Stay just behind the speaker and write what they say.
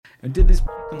and did this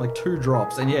fucking like 2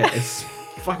 drops, and yeah, it's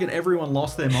fucking everyone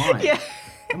lost their mind. Yeah.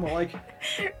 And we're like,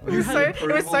 It was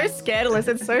so scandalous.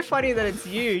 It's so funny that it's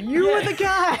you. You were the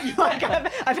guy. Like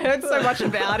I've heard so much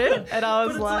about it, and I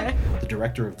was like, the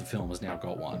director of the film has now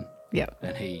got one. yeah,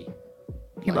 And he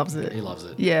loves it. He loves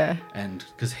it. Yeah. And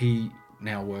because he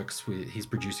now works with his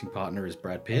producing partner is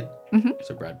Brad Pitt. Mm-hmm.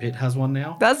 So Brad Pitt has one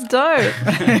now. That's dope.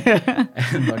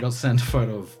 And I got sent a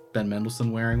photo of Ben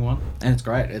Mendelsohn wearing one, and it's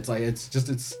great. It's like it's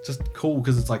just cool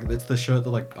because it's like it's the shirt that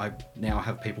like I now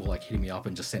have people like hitting me up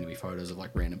and just sending me photos of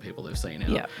like random people they've seen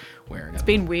out wearing it. It's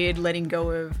been weird letting go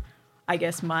of, I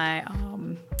guess, my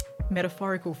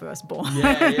metaphorical firstborn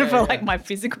for like my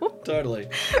physical Totally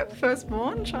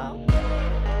firstborn child.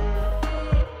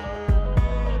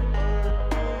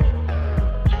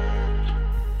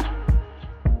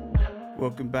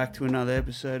 Welcome back to another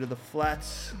episode of The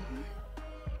Flats.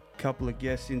 Couple of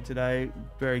guests in today.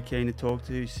 Very keen to talk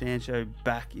to Sancho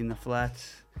back in The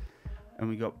Flats. And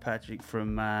we got Patrick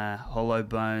from Hollow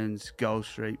Bones, Gold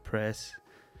Street Press,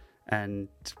 and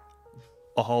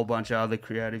a whole bunch of other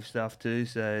creative stuff too.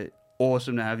 So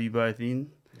awesome to have you both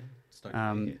in.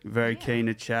 Very keen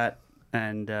to chat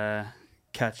and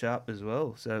catch up as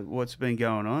well. So what's been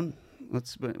going on?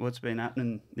 What's been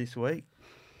happening this week?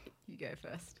 You go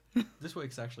first. This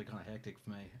week's actually kind of hectic for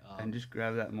me. And just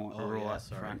grab that more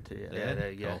front to you. Yeah, there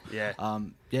you go.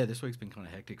 Cool. Yeah. This week's been kind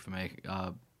of hectic for me.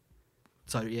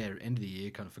 So yeah, end of the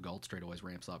year kind of for Gold Street always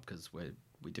ramps up because we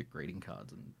do greeting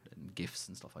cards and gifts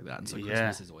and stuff like that, and so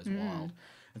Christmas is always wild.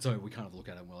 And so we kind of look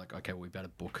at it and we're like, okay, we better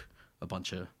book a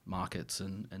bunch of markets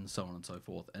and so on and so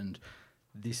forth. And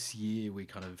this year we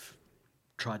kind of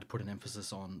tried to put an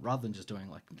emphasis on, rather than just doing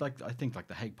like I think like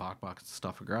the Hague Park markets and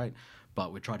stuff are great,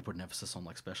 but we tried to put an emphasis on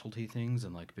like specialty things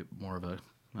and like a bit more of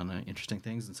interesting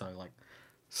things. And so like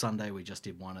Sunday we just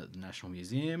did one at the National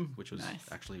Museum, which was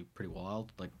actually pretty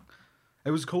wild. Like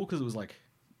it was cool because it was like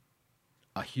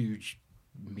a huge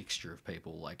mixture of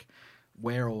people. Like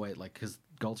we're always like, because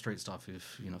Gold Street stuff,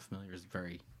 if you're not familiar, is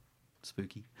very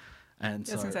spooky. And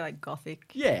so, I was going to say like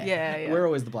gothic. Yeah. We're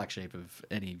always the black sheep of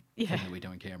anything that we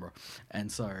do in Canberra.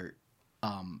 And so,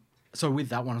 so with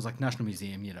that one, I was like, National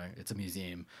Museum, you know, it's a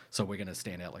museum, so we're going to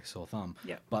stand out like a sore thumb.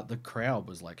 Yeah. But the crowd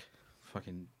was like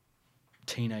fucking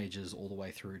teenagers all the way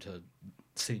through to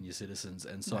senior citizens.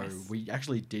 And so we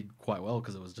actually did quite well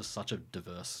because it was just such a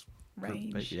diverse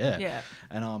range. Yeah.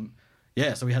 And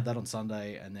so we had that on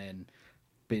Sunday, and then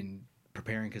been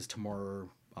preparing because tomorrow,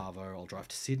 Arvo, I'll drive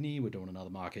to Sydney. We're doing another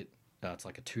market. It's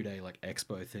like a 2-day like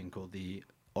expo thing called the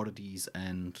Oddities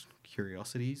and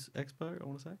Curiosities Expo, I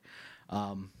want to say.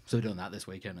 So we're doing that this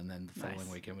weekend, and then the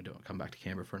following weekend we're come back to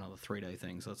Canberra for another 3-day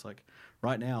thing. So it's like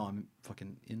right now I'm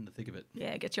fucking in the thick of it.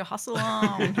 Yeah, get your hustle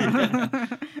on.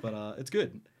 But it's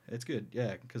good. It's good.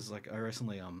 Yeah, because like I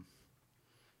recently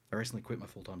quit my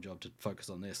full-time job to focus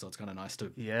on this, so it's kind of nice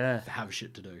to have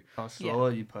shit to do. I saw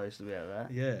you post about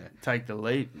that. Yeah. Take the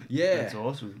leap. Yeah. That's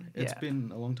awesome. It's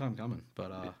been a long time coming,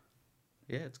 but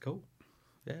yeah, it's cool.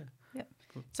 Yeah.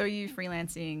 Cool. So are you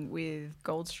freelancing with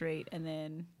Gold Street and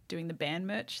then doing the band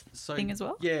merch thing as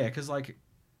well? Yeah, because like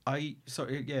kind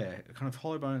of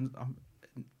Hollow Bones,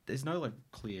 there's no like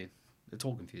clear, it's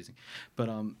all confusing. But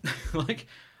like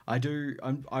I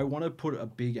want to put a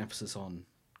big emphasis on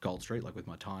Gold Street, like with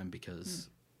my time, because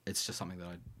it's just something that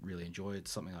I really enjoy.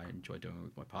 It's something I enjoy doing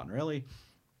with my partner Ellie.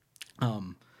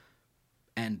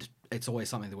 And it's always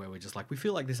something where we're just like, we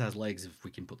feel like this has legs if we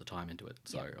can put the time into it.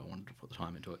 So I wanted to put the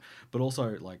time into it. But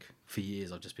also, like, for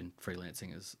years, I've just been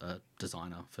freelancing as a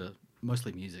designer for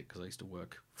mostly music, because I used to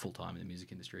work full-time in the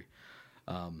music industry.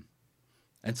 And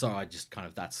so I just kind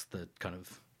of, that's the kind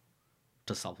of,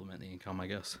 to supplement the income, I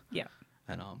guess. Yeah.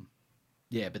 And,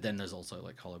 but then there's also,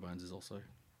 like, Hollow Bones is also,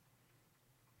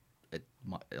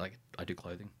 like, I do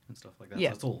clothing and stuff like that.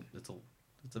 Yeah. So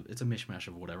it's a mishmash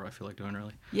of whatever I feel like doing,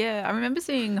 really. Yeah, I remember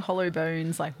seeing Hollow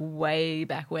Bones like way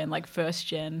back when, like first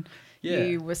gen. Yeah.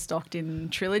 You were stocked in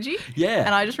Trilogy. Yeah.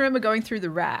 And I just remember going through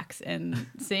the racks and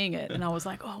seeing it, and I was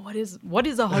like, oh, what is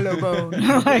a hollow bone?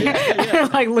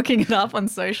 Like looking it up on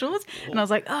socials, and I was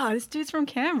like, this dude's from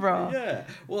Canberra. Yeah.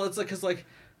 Well, it's like, because like,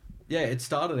 it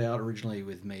started out originally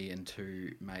with me and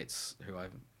 2 mates who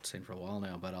I've seen for a while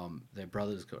now, but their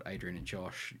brothers got Adrian and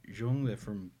Josh Jung. They're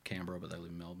from Canberra, but they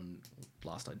live in Melbourne.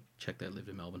 Last I checked, they lived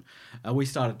in Melbourne. We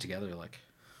started together like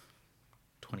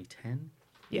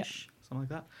 2010-ish, something like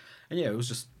that. And it was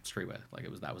just streetwear. Like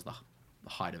that was the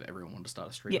height of everyone wanted to start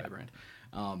a streetwear brand.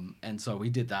 And so we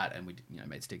did that, and we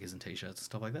made stickers and t-shirts and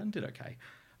stuff like that, and did okay.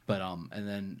 But and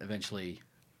then eventually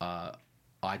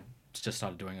I just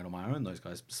started doing it on my own. Those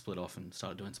guys split off and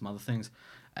started doing some other things,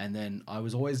 and then I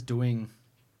was always doing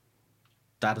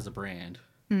that as a brand,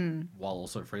 while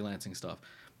also freelancing stuff.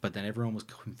 But then everyone was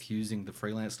confusing the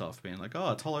freelance stuff, being like,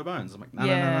 "Oh, it's Hollow Bones." I'm like, no,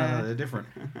 they're different.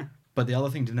 But the other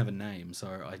thing didn't have a name, so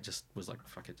I just was like,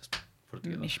 "Fuck it, just put it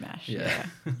together." Mishmash.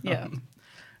 Yeah.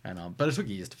 But it took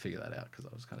years to figure that out because I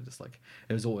was kind of just like,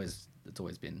 it's always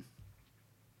been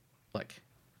like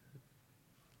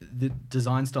the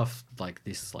design stuff like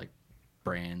this, like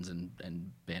brands and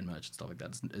band merch and stuff like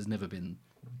that has never been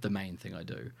the main thing I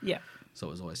do. Yeah. So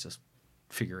it was always just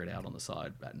figure it out on the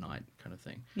side at night kind of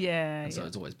thing. Yeah. And so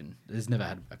it's always been, there's never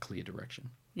had a clear direction.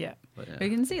 Yeah. But You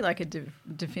can see like a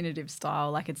definitive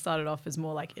style. Like it started off as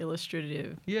more like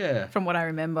illustrative. Yeah. From what I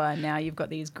remember, and now you've got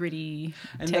these gritty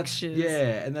textures.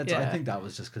 I think that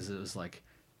was just because it was like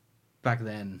back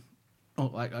then.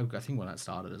 Like I think when that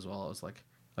started as well, I was like,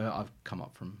 I've come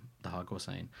up from the hardcore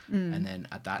scene, and then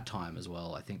at that time as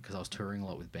well, I think because I was touring a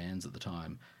lot with bands at the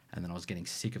time, and then I was getting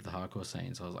sick of the hardcore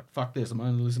scene, so I was like, "Fuck this! I'm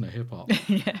only listening to hip hop."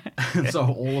 And so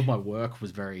all of my work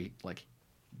was very like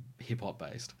hip hop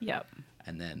based. Yep.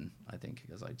 And then I think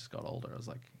as I just got older, I was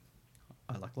like,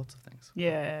 I like lots of things.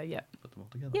 Yeah. Put them all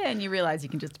together. Yeah, and you realize you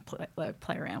can just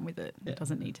play around with it. Yeah. It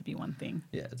doesn't need to be one thing.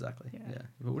 Yeah, exactly. Yeah.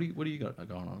 But what do you got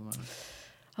going on at the moment?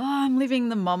 Oh, I'm living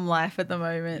the mum life at the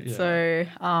moment. Yeah. So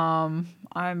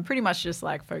I'm pretty much just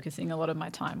like focusing a lot of my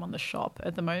time on the shop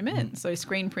at the moment. So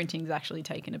screen printing's actually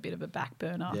taken a bit of a back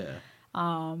burner.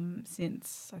 Yeah.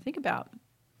 Since I think about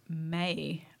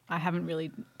May, I haven't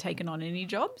really taken on any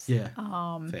jobs. Yeah.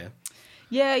 Fair.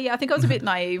 Yeah. I think I was a bit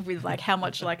naive with like how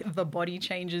much like the body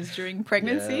changes during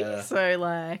pregnancy. Yeah. So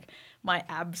like my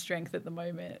ab strength at the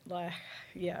moment, like,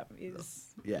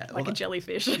 is like a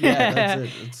jellyfish. Yeah, that's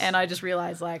it. And I just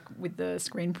realized like with the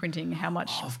screen printing how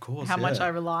much much I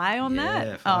rely on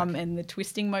that and the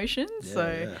twisting motions.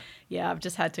 I've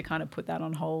just had to kind of put that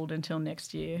on hold until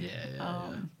next year.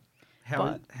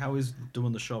 How is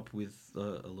doing the shop with a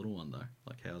little one though?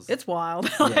 Like how's it's wild.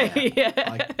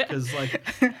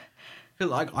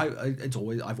 Because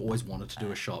I've always wanted to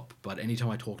do a shop, but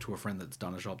anytime I talk to a friend that's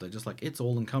done a shop, they're just like, it's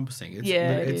all encompassing.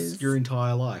 It's your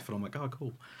entire life, and I'm like, oh,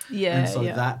 cool.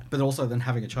 That, but also then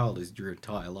having a child is your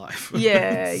entire life.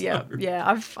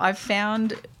 I've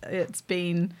found it's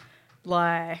been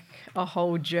like a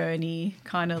whole journey,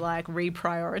 kind of like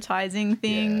reprioritizing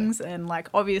things, and like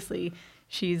obviously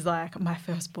she's like my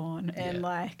firstborn, and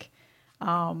like.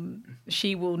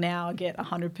 She will now get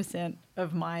 100%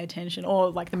 of my attention, or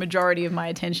like the majority of my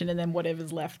attention, and then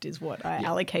whatever's left is what I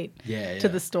allocate to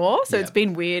the store. So it's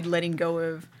been weird letting go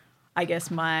of, I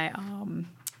guess, my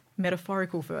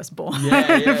metaphorical firstborn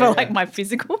for like my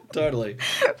physical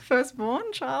firstborn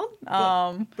child.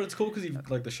 But it's cool because you've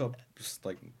like the shop, just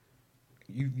like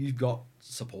you've got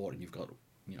support and you've got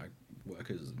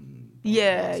workers and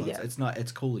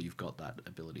it's cool that you've got that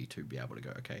ability to be able to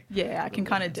go I can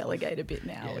kind of delegate a bit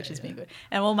now, which has been good,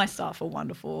 and all my staff are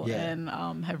wonderful and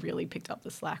have really picked up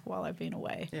the slack while I've been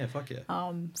away. Fuck yeah.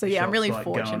 I'm really like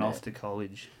fortunate. Going off to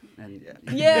college and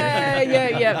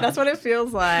that's what it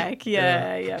feels like. So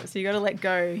you got to let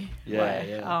go. But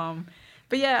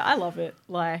I love it.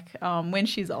 Like when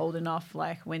she's old enough,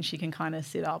 like when she can kind of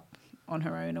sit up on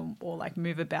her own or like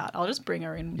move about, I'll just bring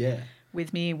her in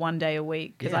with me one day a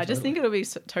week, because I just think it'll be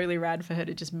totally rad for her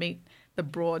to just meet the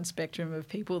broad spectrum of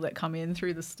people that come in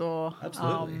through the store.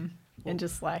 Absolutely. And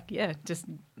just like, just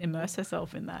immerse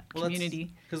herself in that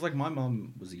community. Because like my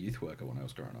mum was a youth worker when I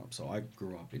was growing up, so I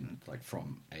grew up in like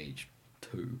from age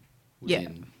 2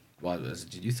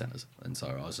 as youth centres, and so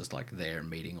I was just like there and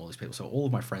meeting all these people. So all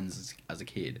of my friends as a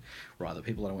kid were either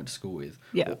people that I went to school with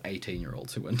or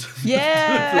 18-year-olds who went to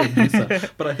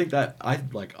but I think that I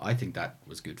think that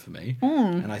was good for me,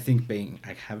 and I think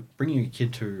bringing a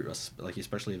kid to like,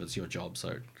 especially if it's your job,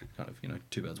 so kind of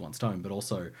two birds one stone, but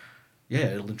also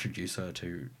it'll introduce her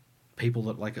to people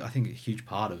that like. I think a huge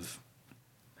part of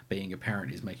being a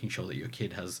parent is making sure that your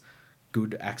kid has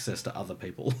good access to other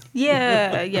people.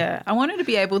 I want her to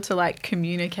be able to like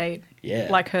communicate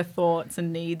like her thoughts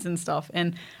and needs and stuff.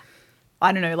 And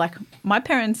I don't know, like my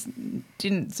parents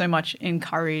didn't so much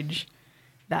encourage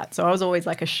that. So I was always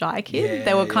like a shy kid.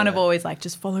 They were kind of always like,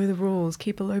 just follow the rules,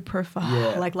 keep a low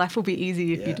profile. Like life will be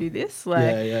easy if you do this.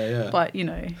 Like, But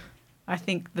I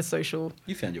think the social...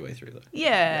 You found your way through that.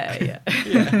 Yeah.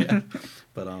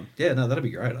 But no, that'd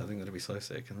be great. I think that'd be so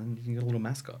sick. And then you can get a little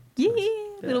mascot.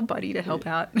 Little buddy to help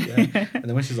out. And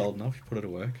then when she's old enough, you put her to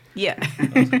work.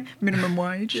 Minimum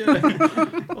wage.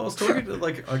 I was talking to,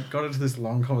 like, I got into this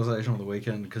long conversation on the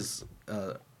weekend because,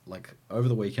 like, over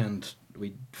the weekend,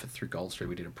 through Gold Street,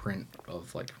 we did a print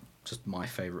of, like, just my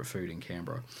favourite food in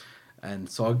Canberra. And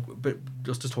so, but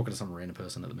just talking to some random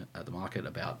person at the market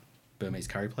about Burmese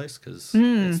curry place, because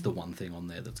it's the one thing on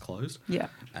there that's closed.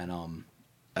 And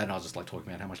and I was just like talking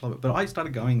about how much I love it. But I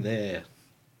started going there,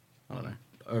 I don't know,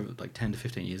 over like 10 to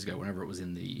 15 years ago, whenever it was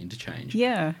in the interchange.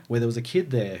 Yeah. Where there was a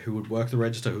kid there who would work the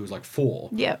register who was like 4.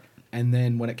 Yep. And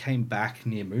then when it came back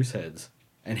near Mooseheads,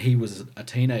 and he was a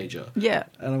teenager. Yeah.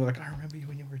 And I was like, I remember you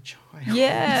when you were a child.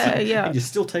 Yeah, yeah. And you're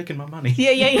still taking my money.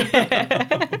 Yeah.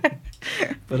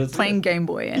 But it's playing Game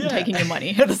Boy and taking your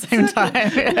money at the same time.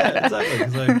 Yeah,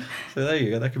 exactly. So there you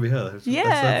go. That could be her. That's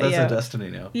her destiny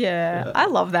now. Yeah. I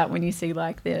love that when you see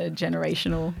like the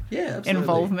generational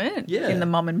involvement in the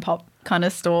mum and pop kind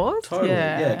of stores. Totally.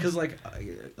 Yeah. Because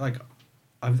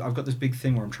I've got this big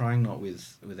thing where I'm trying not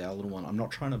with our little one. I'm not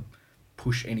trying to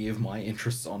push any of my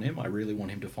interests on him. I really want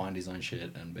him to find his own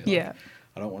shit and be like,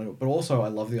 I don't want to. But also, I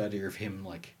love the idea of him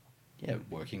like,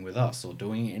 working with us or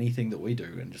doing anything that we do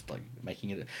and just like making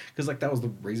it. Because like that was the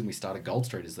reason we started Gold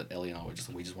Street, is that Ellie and I we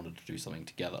just wanted to do something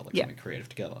together, like something creative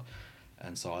together.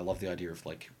 And so I love the idea of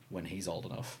like when he's old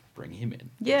enough, bring him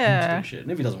in. Yeah. Shit.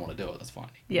 And if he doesn't want to do it, that's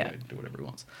fine. He can do whatever he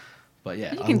wants. But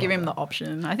yeah, you can give him the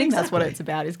option. I think that's what it's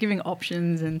about, is giving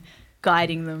options and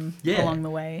guiding them along the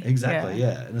way. Exactly,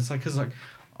 yeah. And it's like, because like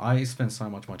I spend so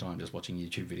much of my time just watching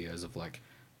YouTube videos of like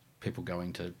people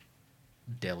going to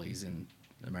delis in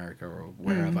America or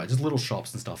wherever, just little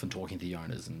shops and stuff, and talking to the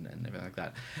owners and everything like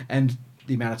that. And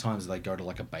the amount of times they go to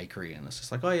like a bakery and it's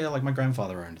just like, oh yeah, like my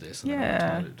grandfather owned this, and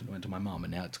then it went to my mum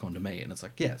and now it's gone to me. And it's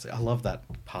like, I love that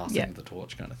passing the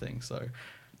torch kind of thing. So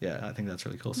yeah, I think that's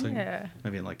really cool. So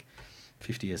maybe in like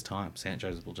 50 years time,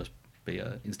 Sancho's will just be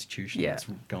an institution that's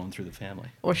going through the family.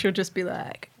 Or she'll just be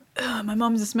like, oh, my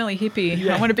mom's a smelly hippie.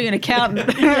 I want to be an accountant.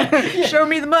 Show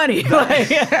me the money.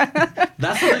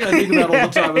 That's the thing I think about all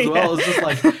the time as well. It's just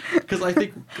like, because I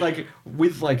think like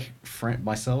with like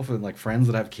myself and like friends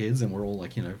that have kids, and we're all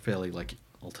like, fairly like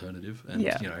alternative, and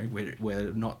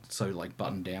we're not so like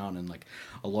buttoned down, and like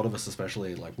a lot of us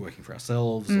especially like working for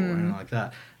ourselves or anything like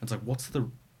that. And it's like, what's the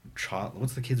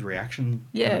kid's reaction?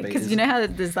 Yeah, because you know how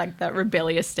there's like that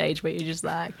rebellious stage where you're just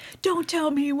like, don't tell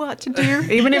me what to do,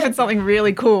 even if it's something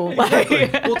really cool. Exactly.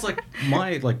 Well, it's like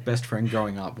my like best friend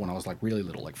growing up when I was like really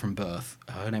little, like from birth,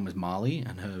 her name was Marley,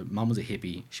 and her mum was a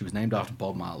hippie. She was named after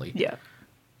Bob Marley. Yeah.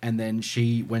 And then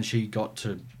when she got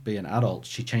to be an adult,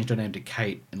 she changed her name to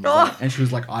Kate, and and she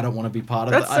was like, I don't want to be part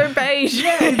of that. That's so beige.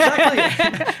 Yeah,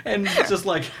 exactly. And just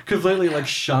like completely like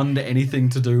shunned anything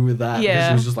to do with that. Yeah.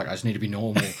 She was just like, I just need to be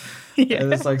normal.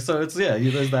 And it's like, so it's,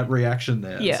 there's that reaction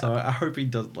there. Yeah. So I hope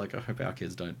I hope our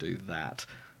kids don't do that.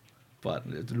 But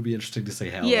it'll be interesting to see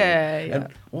how. And,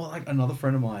 well, like another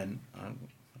friend of mine, I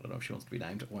don't know if she wants to be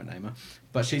named, I won't name her,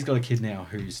 but she's got a kid now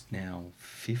who's now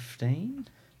 15.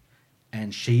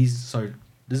 And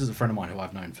this is a friend of mine who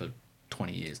I've known for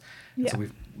 20 years. Yeah. So we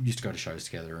used to go to shows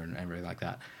together and everything like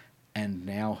that. And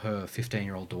now her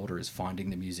 15-year-old daughter is finding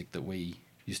the music that we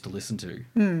used to listen to.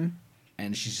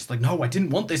 And she's just like, no, I didn't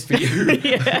want this for you.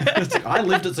 It's like, I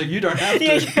lived it so you don't have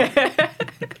to.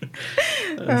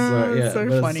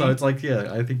 So funny. So it's like,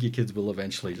 I think your kids will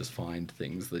eventually just find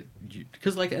things that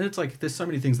because like, and it's like, there's so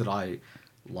many things that I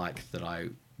like that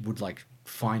I would like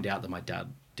find out that my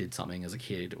dad did something as a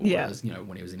kid, or as,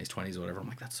 when he was in his 20s or whatever. I'm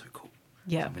like, that's so cool.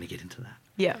 Yeah. So I'm going to get into that.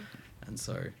 Yeah. And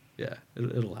so,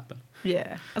 it'll happen.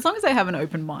 Yeah. As long as they have an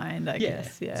open mind, I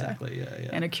guess. Yeah. Exactly. Yeah.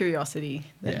 And a curiosity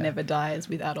that never dies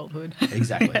with adulthood.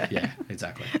 Exactly. Yeah.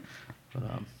 Exactly.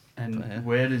 But,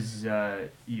 where does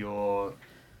your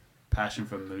passion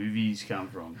for movies come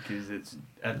from? Because it's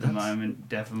at the moment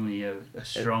definitely a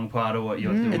strong part of what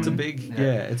you're doing. It's a big,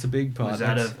 it's a big part. Was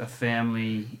that a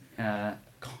family? Kind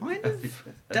of.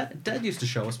 Dad used to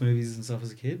show us movies and stuff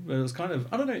as a kid, but it was kind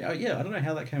of, I don't know. I don't know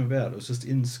how that came about. It was just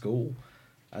in school,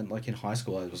 and like in high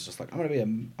school, I was just like, I'm gonna be a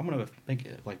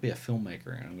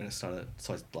filmmaker, and I'm gonna start it.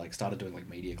 So I started doing like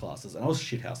media classes, and I was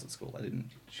shithouse at school. I didn't.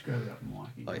 Just go up,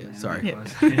 Mikey. Oh yeah, sorry.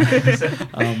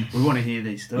 We want to hear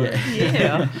these stories.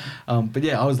 Yeah. But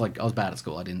I was bad at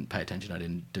school. I didn't pay attention. I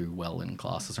didn't do well in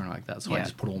classes or anything like that. So I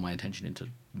just put all my attention into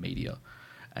media,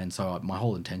 and so my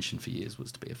whole intention for years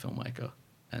was to be a filmmaker.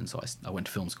 And so I went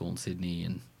to film school in Sydney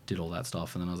and did all that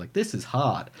stuff. And then I was like, this is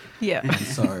hard. Yeah. And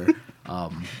so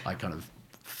I kind of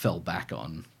fell back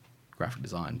on graphic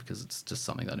design because it's just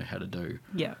something I know how to do.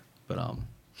 Yeah. But, I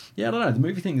don't know. The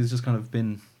movie thing has just kind of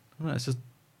been, I don't know, it's just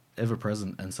ever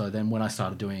present. And so then when I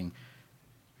started doing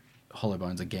Hollow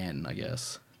Bones again, I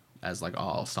guess, as like,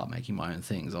 I'll start making my own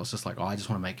things, I was just like, I just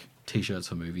want to make T-shirts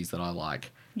for movies that I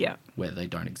like where they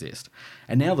don't exist.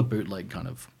 And now the bootleg kind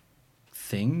of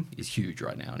thing is huge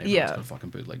right now, and everyone's got a fucking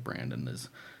bootleg brand, and there's,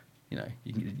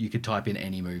 you could type in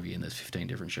any movie and there's 15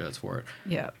 different shirts for it.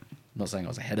 Yeah. I'm not saying I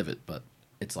was ahead of it, but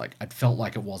it's like, I felt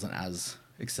like it wasn't as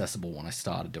accessible when I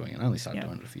started doing it. I only started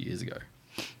doing it a few years ago.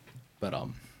 But,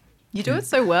 You do it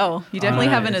so well. You definitely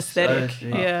have an aesthetic. So,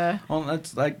 yeah. Well,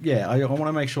 that's like, yeah, I want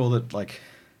to make sure that like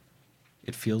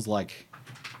it feels like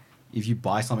if you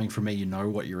buy something from me, you know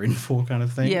what you're in for, kind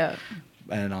of thing. Yeah.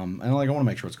 And like I want to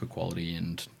make sure it's good quality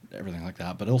and everything like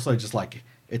that. But also just like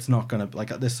it's not gonna like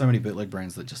there's so many bootleg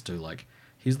brands that just do like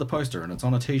here's the poster and it's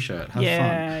on a t-shirt. Have fun.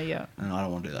 Yeah. And I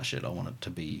don't want to do that shit. I want it to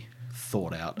be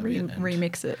thought out a bit and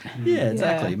Remix it. Yeah,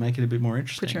 exactly. Make it a bit more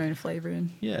interesting. Put your own flavour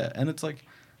in. Yeah, and it's like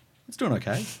it's doing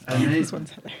okay. This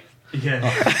one's hilarious.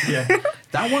 Yeah.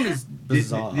 That one is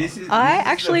bizarre. This is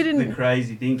actually the didn't.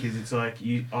 crazy thing because it's like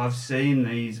I've seen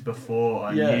these before.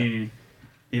 I knew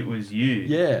it was you.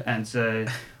 Yeah. And so,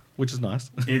 which is nice.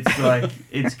 it's like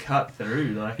it's cut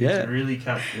through. Like Yeah. it's really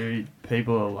cut through.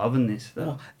 People are loving this stuff.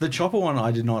 Well, the chopper one,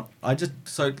 I did not. I just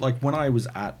so like when I was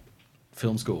at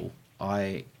film school,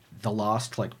 the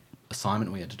last like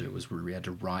assignment we had to do was we had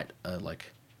to write a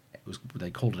like it was they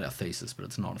called it our thesis, but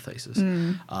it's not a thesis.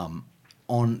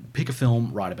 On pick a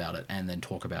film, write about it, and then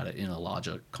talk about it in a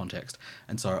larger context.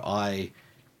 And so I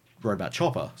wrote about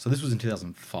Chopper. So this was in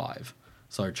 2005.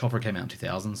 So Chopper came out in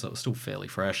 2000, so it was still fairly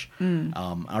fresh.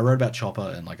 I wrote about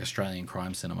Chopper and like Australian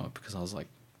crime cinema because I was like,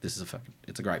 this is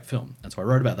it's a great film. And so I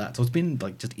wrote about that. So it's been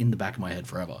like just in the back of my head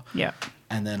forever. Yeah.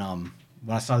 And then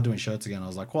when I started doing shirts again, I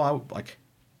was like, well,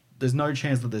 there's no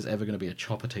chance that there's ever going to be a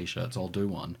Chopper t-shirt, so I'll do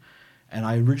one. And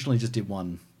I originally just did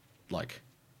one, like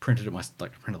printed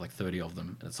like 30 of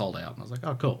them, and it sold out. And I was like,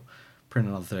 oh, cool. Printed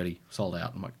another 30, sold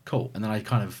out. I'm like, cool. And then I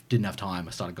kind of didn't have time.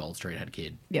 I started Gold Street, had a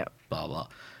kid. Yeah. Blah blah.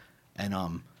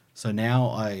 And so now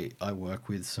I work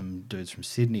with some dudes from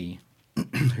Sydney.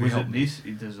 Who Was helped it me. this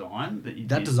design that you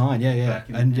That did? design, yeah. back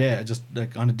in And the day? yeah, just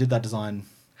kind of did that design.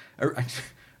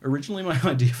 Originally, my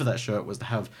idea for that shirt was to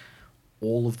have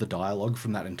all of the dialogue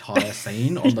from that entire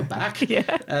scene on the back.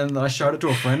 Yeah. And I showed it to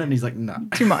a friend, and he's like, "No,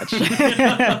 Too much. because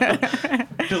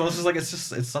I was just like,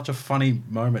 it's such a funny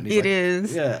moment. He's It like,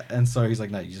 is. yeah. And so he's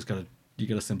like, no, you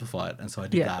gotta simplify it. And so I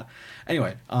did Yeah. that.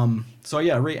 Anyway, so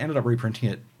yeah, I ended up reprinting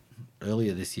it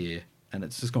earlier this year, and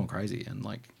it's just gone crazy. And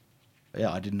like,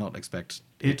 yeah, I did not expect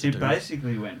It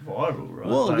basically went viral, right?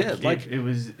 Well, yeah, like- it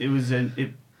was was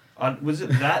it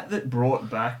that brought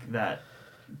back that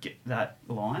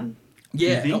line?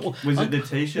 Yeah. You think? Well, Was it the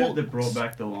T-shirt well, that brought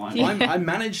back the line? I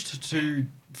managed to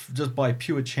just by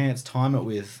pure chance time it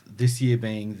with this year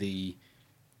being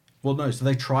so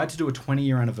they tried to do a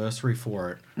 20-year anniversary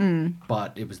for it,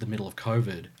 but it was the middle of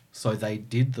COVID, so they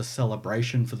did the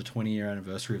celebration for the 20-year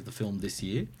anniversary of the film this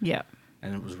year, Yeah.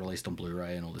 and it was released on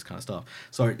Blu-ray and all this kind of stuff.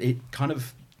 So it kind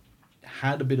of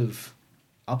had a bit of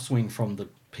upswing from the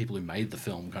people who made the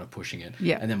film kind of pushing it,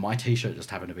 Yeah. and then my T-shirt just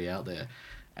happened to be out there,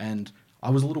 and I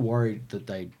was a little worried that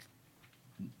they'd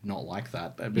not like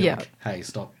that. They'd be Yeah. like, hey,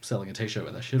 stop selling a T-shirt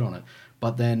with that shit on it.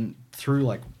 But then through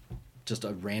like just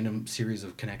a random series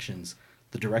of connections,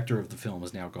 the director of the film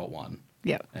has now got one,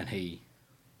 Yeah. and he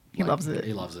loves it.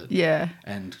 He loves it. Yeah.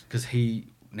 And because he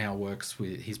now works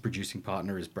with his producing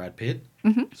partner is Brad Pitt,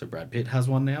 Mm-hmm. so Brad Pitt has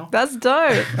one now. That's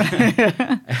dope.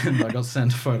 And I got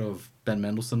sent a photo of Ben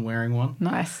Mendelsohn wearing one.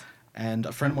 Nice. And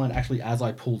a friend of mine, actually, as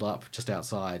I pulled up just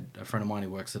outside, a friend of mine who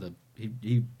works at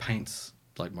he paints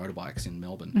like motorbikes in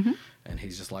Melbourne, and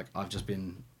he's just like, I've just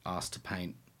been asked to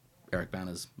paint Eric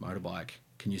Banner's motorbike.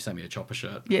 Can you send me a Chopper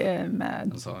shirt? Yeah, mad.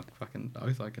 And so I fucking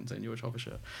oath I can send you a Chopper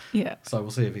shirt. Yeah. So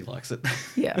we'll see if he likes it.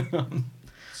 Yeah.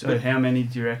 So how many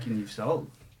do you reckon you've sold?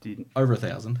 Over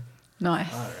 1,000. Nice.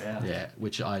 Oh, yeah. Yeah,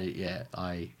 which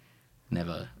I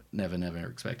never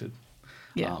expected.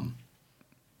 Yeah.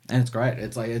 And it's great.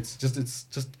 It's like it's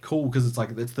just cool because it's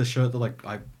like it's the shirt that like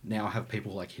I now have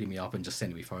people like hitting me up and just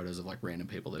sending me photos of like random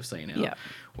people they've seen out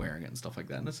wearing it and stuff like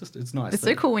that. And it's nice. It's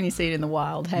so cool when you see it in the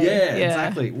wild. Hey. Yeah,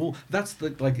 exactly. Well, that's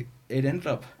the like it ended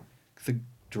up. The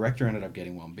director ended up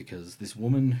getting one because this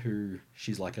woman who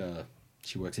she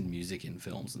works in music in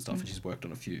films and stuff, and she's worked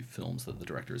on a few films that the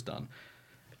director has done.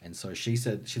 And so she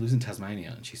said she lives in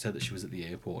Tasmania, and she said that she was at the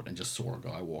airport and just saw a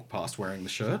guy walk past wearing the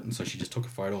shirt, and so she just took a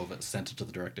photo of it, sent it to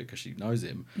the director because she knows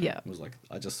him. Yeah. And was like,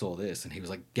 I just saw this, and he was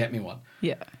like, get me one.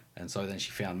 Yeah. And so then she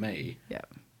found me. Yeah.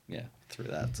 Yeah, through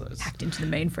that. So it's Hacked into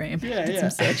the mainframe. Yeah, Did yeah.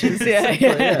 some searches.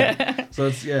 Yeah. So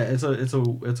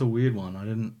it's a weird one. I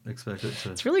didn't expect it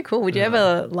to. It's really cool. Would you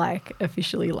ever like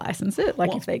officially license it? Like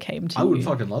Well, if they came to I you? would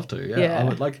fucking love to. Yeah, Yeah. I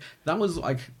would like. That was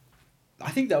like. I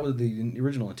think that was the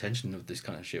original intention of this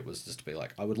kind of shit was just to be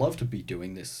like, I would love to be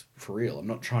doing this for real. I'm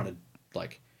not trying to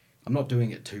like, I'm not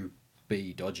doing it to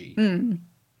be dodgy.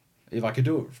 If I could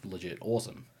do it legit,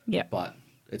 awesome. Yeah. But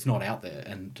it's not out there,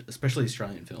 and especially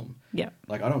Australian film. Yeah.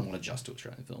 Like I don't want to just do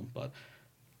Australian film, but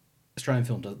Australian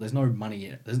film there's no money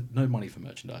in it. There's no money for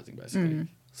merchandising basically.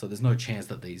 So there's no chance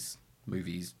that these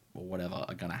movies or whatever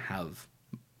are gonna have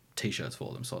T-shirts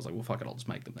for them. So I was like, well, fuck it, I'll just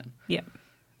make them then. Yeah.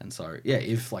 And so yeah,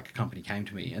 if like a company came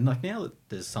to me, and like now that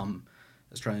there's some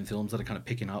Australian films that are kind of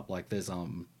picking up, like there's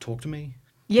Talk to Me.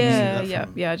 Yeah,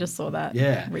 I just saw that.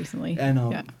 Recently.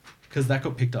 And because that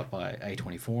got picked up by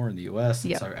A24 in the US,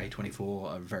 and Yep. so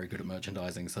A24 are very good at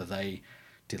merchandising, so they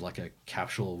did like a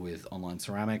capsule with Online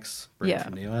Ceramics, bring it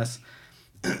from the US.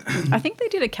 I think they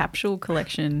did a capsule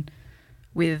collection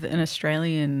with an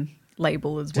Australian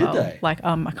label as well. Did they? Like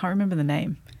I can't remember the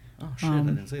name. Oh shit, I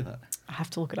didn't see that. I have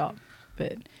to look it up.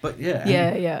 But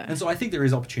yeah, and so I think there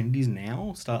is opportunities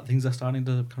now. Things are starting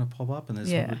to kind of pop up, and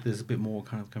there's a bit more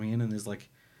kind of coming in, and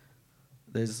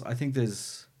I think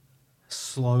there's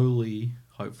slowly,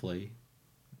 hopefully,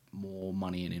 more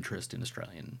money and interest in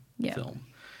Australian film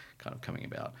kind of coming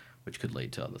about, which could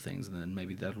lead to other things, and then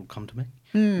maybe that'll come to me.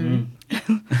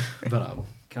 But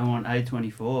come on,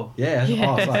 A24. Yeah.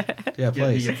 Oh, fuck. Yeah,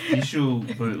 please. The official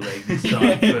bootleg this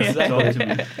time. First talk to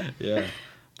me. Yeah,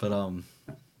 but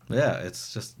yeah,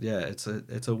 it's just it's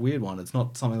a weird one. It's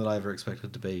not something that I ever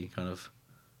expected to be kind of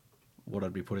what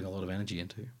I'd be putting a lot of energy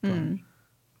into.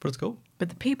 But it's cool. But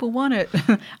the people want it.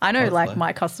 I know, Hopefully. like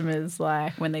my customers,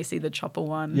 like when they see the chopper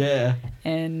one,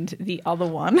 and the other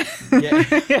one,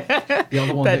 the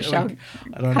other one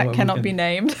that cannot be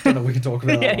named. I don't know we can talk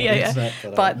about that on the internet,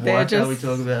 but they're why just. can't we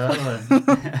talk about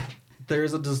that? There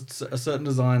is a certain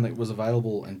design that was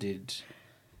available and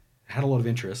had a lot of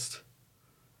interest.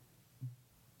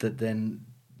 That then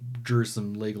drew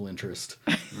some legal interest.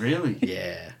 Really?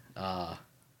 Yeah. I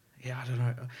don't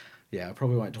know. Yeah, I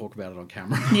probably won't talk about it on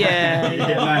camera. Yeah.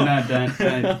 No,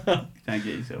 don't get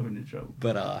yourself into trouble.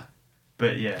 But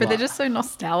yeah. But they're just so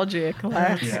nostalgic.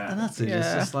 Like, And that's it.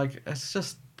 Yeah. It's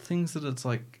just things that it's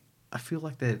like, I feel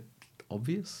like they're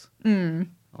obvious.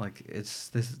 Like it's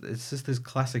just there's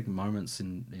classic moments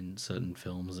in certain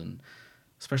films, and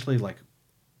especially like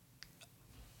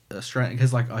Australian,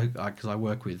 because I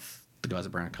work with the guys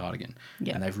at Brown Cardigan,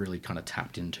 and they've really kind of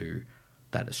tapped into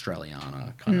that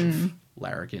Australiana kind of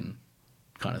larrikin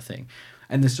kind of thing,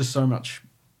 and there's just so much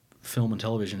film and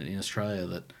television in Australia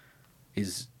that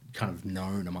is kind of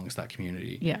known amongst that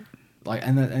community. Yeah. Like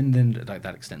and then like,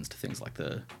 that extends to things like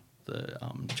the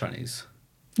Chinese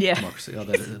democracy, or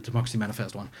the Democracy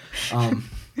Manifest one,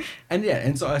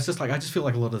 and so it's just like I just feel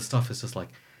like a lot of the stuff is just like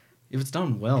if it's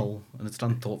done well and it's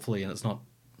done thoughtfully and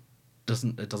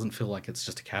it doesn't feel like it's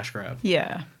just a cash grab.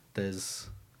 Yeah.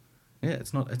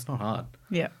 It's not hard.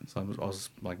 Yeah. So I was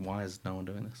like, why is no one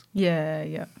doing this?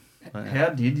 Yeah. How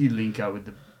did you link up with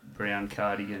the Brown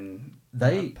Cardigan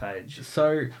page?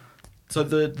 So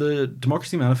the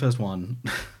Democracy Manifest one,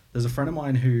 there's a friend of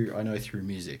mine who I know through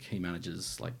music. He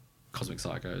manages like Cosmic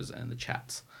Psychos and the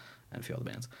Chats and a few other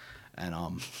bands, and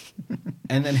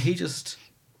and then he just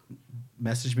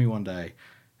messaged me one day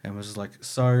and was just like,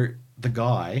 so the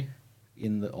guy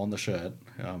on the shirt,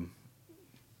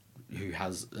 who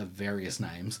has various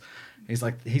names, he's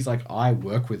like I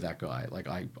work with that guy, like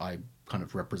I kind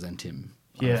of represent him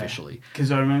unofficially.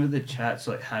 Because I remember the Chats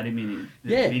like had him in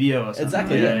the video or something.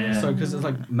 Exactly. Yeah. So because it's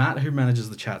like Matt who manages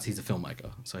the Chats, he's a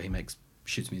filmmaker, so he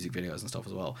shoots music videos and stuff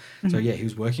as well. So yeah, he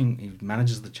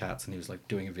manages the Chats and he was like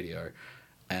doing a video,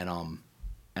 and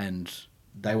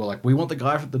they were like, we want the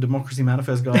guy from the Democracy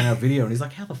Manifest guy in our video. And he's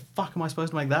like, how the fuck am I supposed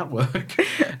to make that work?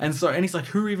 and he's like,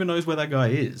 who even knows where that guy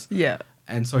is? Yeah.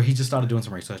 And so he just started doing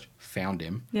some research, found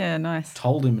him. Yeah, nice.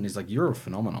 Told him, and he's like, you're a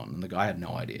phenomenon. And the guy had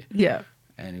no idea. Yeah.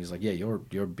 And he was like, yeah, you're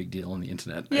a big deal on the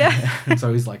internet. Yeah. and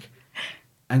so he's like,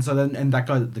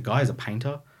 the guy is a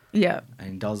painter. Yeah.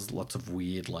 And he does lots of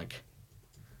weird, like,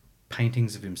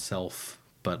 paintings of himself,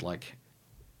 but like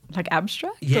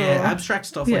abstract? Yeah, abstract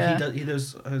stuff. Yeah. Like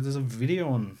there's a video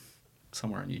on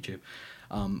somewhere on YouTube,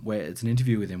 where it's an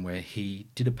interview with him where he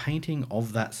did a painting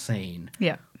of that scene.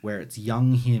 Yeah. Where it's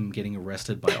young him getting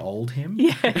arrested by old him.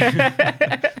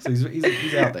 Yeah. So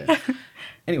he's out there.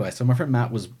 Anyway, so my friend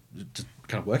Matt was just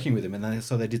kind of working with him, and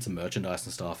so they did some merchandise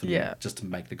and stuff, and just to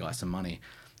make the guy some money.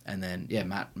 And then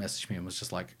Matt messaged me and was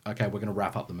just like, okay, we're gonna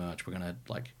wrap up the merch. We're gonna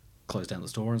like close down the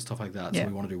store and stuff like that. So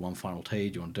we want to do one final tee.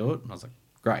 Do you want to do it? And I was like,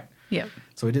 great. Yeah.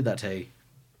 So we did that tee.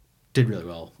 Did really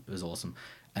well. It was awesome.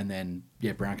 And then,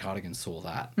 Brown Cardigan saw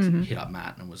that, hit up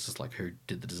Matt and was just like, who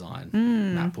did the design?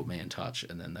 Matt put me in touch,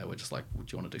 and then they were just like, do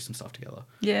you want to do some stuff together?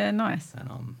 Yeah, nice.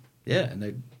 And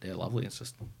and they're lovely. It's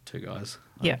just two guys.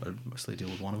 Yeah. I mostly deal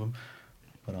with one of them.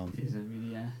 But Here's a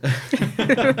video.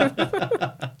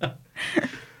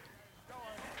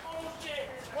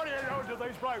 What do you know to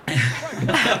these blokes?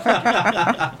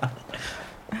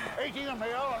 Eating a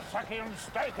meal and sucking on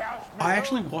steakhouse. I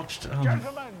actually watched.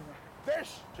 Gentlemen,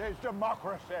 this is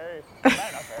Democracy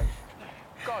Manifest.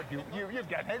 God,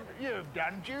 you've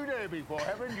done judo before,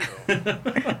 haven't you?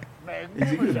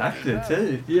 He's a good actor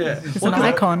too. Yeah. He's an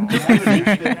icon.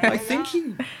 I think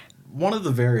one of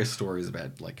the various stories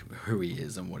about like who he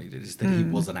is and what he did is that he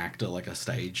was an actor, like a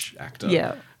stage actor.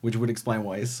 Yeah. Which would explain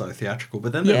why he's so theatrical.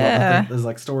 But then there's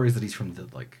like stories that he's from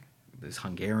there's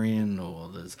Hungarian, or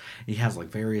he has like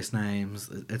various names.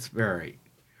 It's very,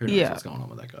 who knows what's going on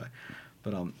with that guy.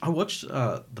 But I watched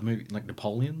the movie, like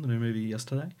Napoleon, the new movie,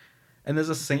 yesterday. And there's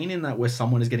a scene in that where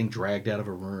someone is getting dragged out of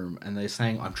a room and they're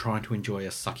saying, "I'm trying to enjoy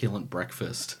a succulent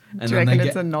breakfast." And Do you reckon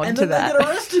it's a nod to that? And then they get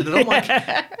arrested. And I'm like,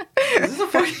 is this a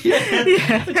fucking...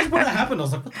 Yeah. Just when it happened, I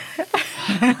was like, what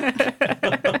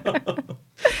the fuck?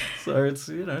 So it's,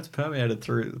 it's permeated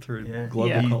through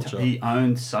global culture. He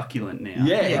owns succulent now.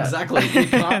 Yeah, exactly. You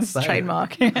can't say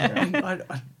trademark.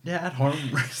 At home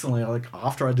recently,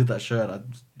 after I did that shirt, I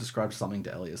described something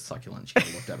to Ellie as succulent. She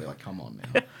looked at me like, come on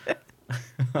now.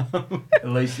 At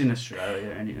least in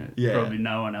Australia, and probably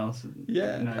no one else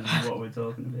knows what we're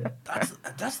talking about.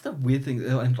 That's the weird thing,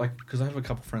 and because I have a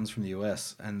couple friends from the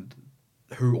US and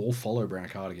who all follow Brown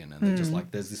Cardigan, and they're just like,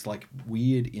 there's this like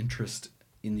weird interest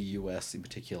in the US in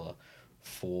particular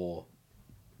for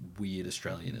weird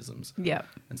Australianisms,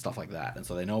 and stuff like that, and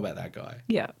so they know about that guy,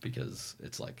 because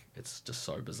it's just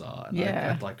so bizarre,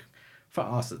 and for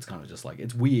us, it's kind of just like,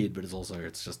 it's weird, but it's Australia.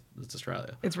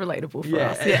 It's relatable for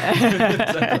us.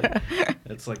 Exactly.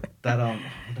 It's like that. I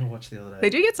watched the other day. They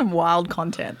do get some wild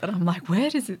content that I'm like, where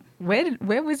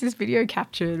was this video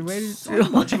captured? So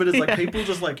much of it is like people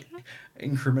just like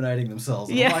incriminating themselves.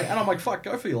 And I'm like, fuck,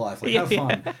 go for your life. Like, have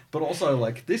fun. But also,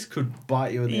 like, this could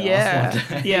bite you in the ass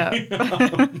one day.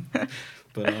 Yeah.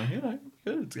 But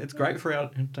good. It's great for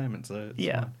our entertainment. So it's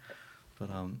fine. But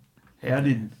how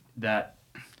did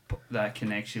that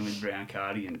connection with Brown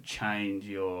Cardigan change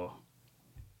your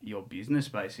business,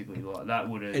 basically? Like, that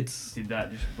did that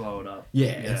just blow it up?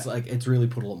 It's like, it's really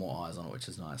put a lot more eyes on it, which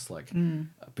is nice. Like,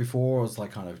 before I was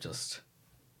like kind of just,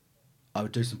 I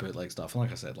would do some bootleg stuff, and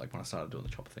like I said, like when I started doing the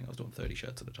chopper thing, I was doing 30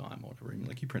 shirts at a time or whatever, and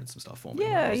like you printed some stuff for me.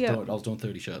 I was doing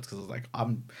 30 shirts because I was like,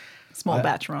 small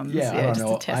batch runs, just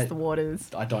to test the waters.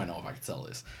 I don't know if I could sell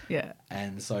this. Yeah.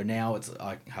 And so now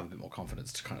I have a bit more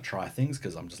confidence to kind of try things,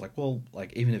 because I'm just like, well,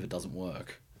 like even if it doesn't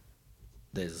work,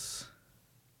 I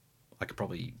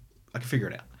could figure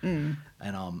it out.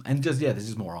 And just there's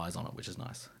just more eyes on it, which is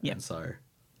nice. Yeah. And so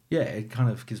it kind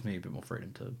of gives me a bit more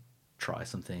freedom to try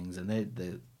some things, and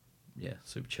they're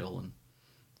super chill and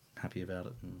happy about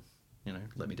it, and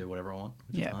let me do whatever I want,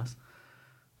 which is nice.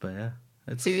 But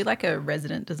so you're like a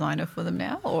resident designer for them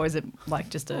now, or is it like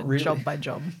just a job by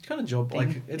job? It's kind of job thing?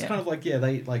 Like it's kind of like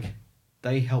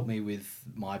they help me with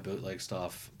my bootleg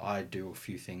stuff. I do a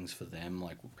few things for them,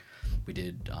 like we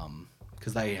did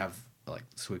because they have like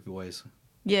Swoopy Boys,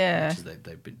 which is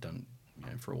they've been done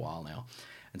for a while now,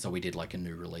 and so we did like a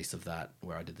new release of that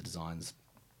where I did the designs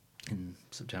in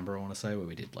September, I want to say, where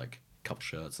we did like a couple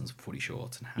shirts and some footy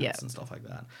shorts and hats and stuff like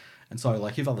that. And so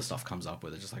like if other stuff comes up where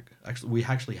they're just like, we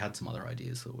actually had some other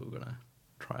ideas that we were gonna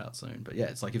try out soon, but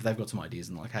it's like if they've got some ideas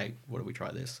and like, hey, what do we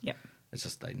try this? It's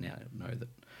just they now know that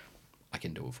I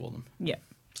can do it for them.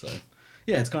 So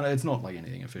it's not like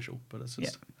anything official, but it's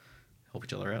just help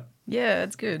each other out.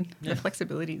 It's good. The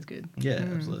flexibility is good.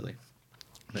 Absolutely.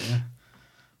 But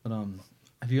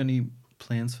have you got any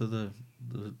plans for the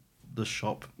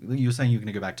shop? You were saying you're going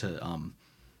to go back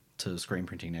to screen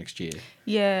printing next year.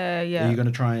 Yeah. Are you going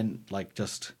to try and like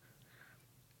just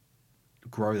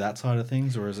grow that side of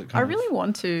things, or is it kind I really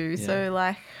want to. So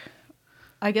like,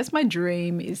 I guess my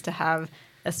dream is to have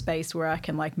a space where I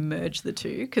can like merge the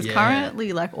two, because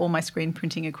currently like all my screen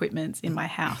printing equipment's in my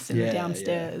house in the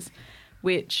downstairs,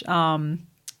 which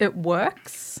it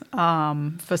works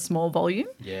for small volume.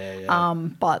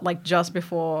 But like just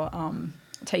before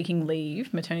taking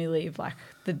maternity leave, like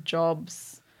the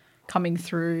jobs coming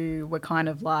through were kind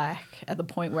of like at the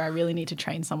point where I really need to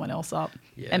train someone else up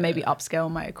and maybe upscale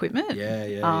my equipment.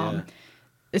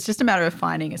 It's just a matter of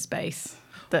finding a space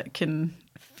that can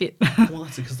fit. Well,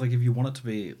 that's because like if you want it to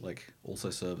be like also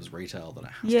serve as retail, then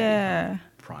it has to be a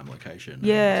prime location.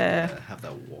 And have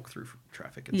that walk through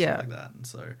traffic and stuff like that. And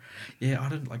so I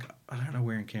don't know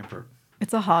where in Canberra.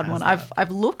 It's a hard one.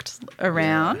 I've looked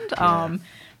around,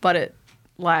 but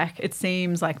it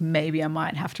seems like maybe I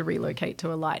might have to relocate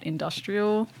to a light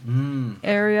industrial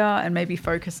area and maybe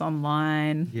focus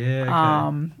online.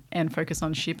 And focus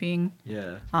on shipping.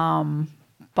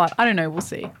 But I don't know. We'll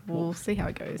see. We'll see how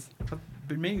it goes. I've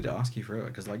been meaning to ask you forever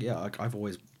because, I've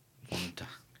always wanted to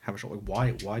have a shop.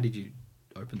 Like, why did you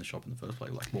open the shop in the first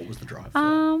place? Like, what was the drive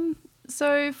for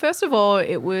So first of all,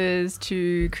 it was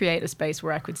to create a space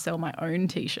where I could sell my own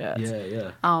T-shirts.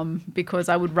 Because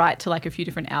I would write to like a few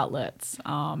different outlets,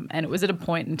 and it was at a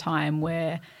point in time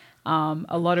where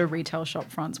a lot of retail shop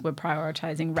fronts were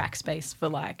prioritizing rack space for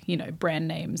like, you know, brand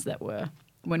names that were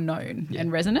known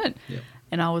and resonant.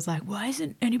 And I was like, why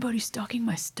isn't anybody stocking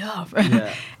my stuff?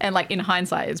 And like in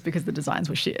hindsight, it's because the designs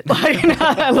were shit. Like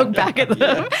I look back at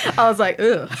them, I was like,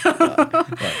 ugh.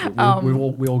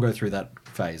 We all go through that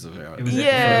phase of it. The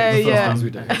first times we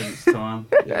do it this time.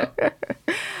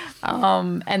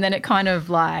 And then it kind of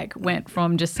like went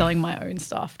from just selling my own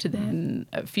stuff to then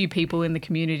a few people in the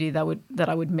community that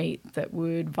I would meet that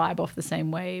would vibe off the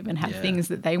same wave and have things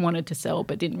that they wanted to sell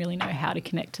but didn't really know how to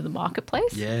connect to the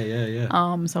marketplace.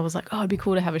 So I was like, oh, it'd be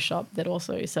cool to have a shop that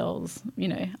also sells, you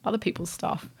know, other people's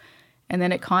stuff. And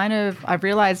then I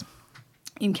realized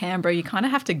in Canberra, you kind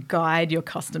of have to guide your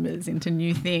customers into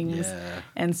new things.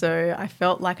 And so I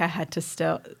felt like I had to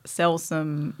sell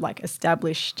some like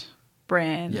established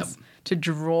brands to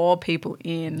draw people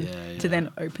in to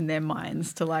then open their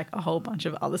minds to like a whole bunch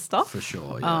of other stuff. For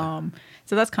sure,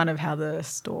 so that's kind of how the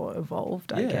store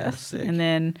evolved, I guess. Sick. And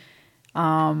then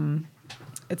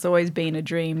it's always been a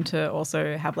dream to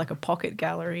also have like a pocket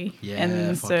gallery.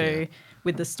 And so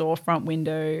with the storefront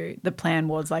window, the plan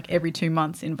was like every 2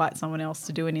 months invite someone else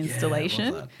to do an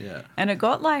installation. I love that. And it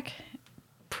got like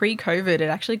pre-COVID, it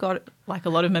actually got like a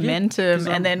lot of momentum.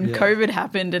 And then COVID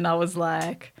happened and I was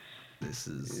like, this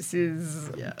is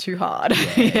too hard.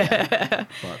 But,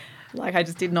 like I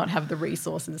just did not have the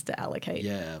resources to allocate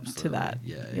to that.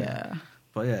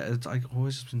 But it's like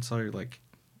always just been so like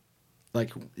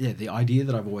the idea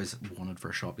that I've always wanted for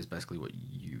a shop is basically what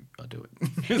you are doing.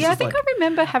 I think I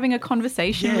remember having a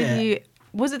conversation with you.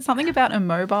 Was it something about a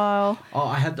mobile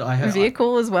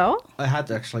vehicle as well? I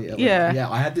had actually.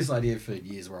 I had this idea for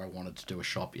years where I wanted to do a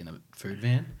shop in a food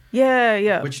van.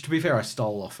 Which, to be fair, I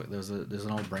stole off. There's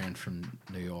an old brand from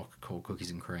New York called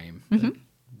Cookies and Cream. That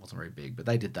wasn't very big, but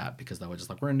they did that because they were just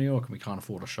like, we're in New York and we can't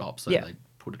afford a shop, so they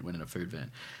put it in a food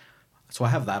van. So I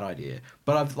have that idea,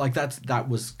 but I've like that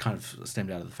was kind of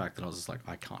stemmed out of the fact that I was just like,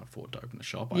 I can't afford to open a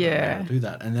shop. I don't know how to do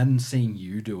that. And then seeing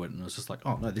you do it, and I was just like,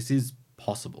 oh no, this is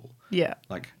possible.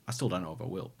 Like I still don't know if I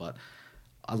will, but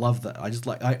I love that. I just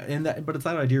like but it's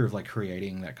that idea of like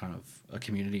creating that kind of a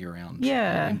community around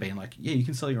and being like, you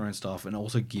can sell your own stuff, and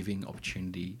also giving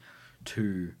opportunity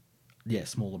to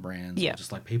smaller brands or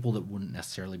just like people that wouldn't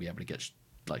necessarily be able to get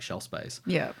like shelf space.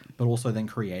 But also then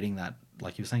creating that,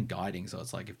 like you were saying, guiding. So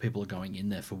it's like if people are going in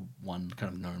there for one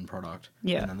kind of known product,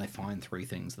 and then they find 3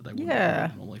 things that they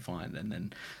wouldn't normally find, and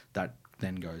then that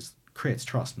then creates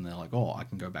trust, and they're like, oh, I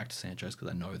can go back to Sancho's because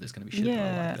I know there's going to be shit that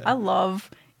I like there. I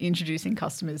love introducing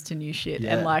customers to new shit,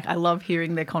 and like I llove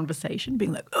hearing their conversation,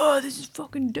 being like, oh, this is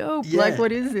fucking dope. Like,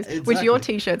 what is this? Exactly. Which your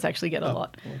T-shirts actually get a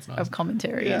lot nice. of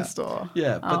commentary in store.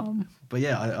 But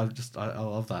I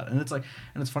love that, and it's like,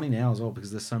 and it's funny now as well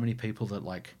because there's so many people that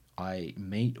like I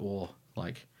meet or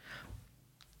like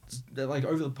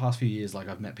over the past few years, like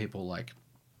I've met people like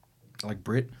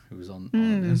Britt, who was on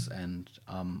this, and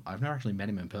I've never actually met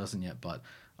him in person yet, but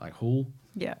like Hull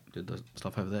did the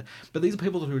stuff over there. But these are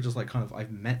people who are just like kind of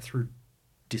I've met through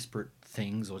disparate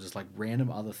things or just like random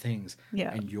other things,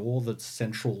 and you're the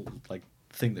central like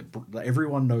thing that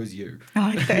everyone knows you.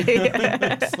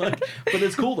 It's like, but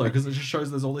it's cool though because it just shows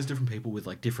there's all these different people with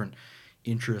like different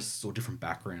interests or different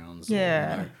backgrounds, or, you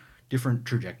know, different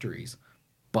trajectories,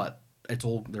 but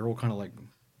they're all kind of like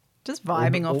just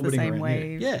vibing off the same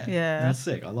wave. Yeah, that's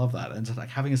sick. I love that. And just like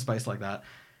having a space like that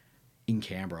in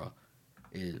Canberra,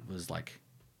 it was like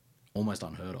almost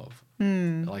unheard of.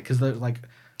 Like because they're like,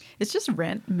 it's just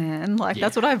rent, man. Like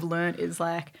that's what I've learned is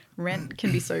like rent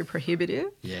can be so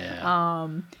prohibitive.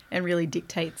 And really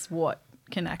dictates what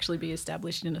can actually be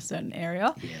established in a certain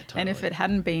area. And if it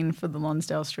hadn't been for the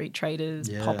Lonsdale Street Traders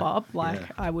pop up, like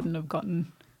I wouldn't have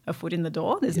gotten a foot in the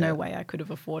door. There's no way I could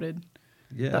have afforded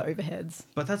the overheads.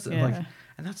 But that's like,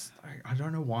 and that's I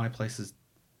don't know why places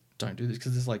don't do this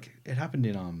because it's like it happened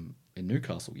in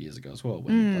Newcastle years ago as well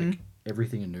when like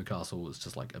everything in Newcastle was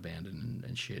just like abandoned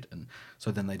and shit, and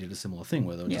so then they did a similar thing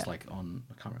where they were just like on,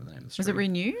 I can't remember the name of the street. Was it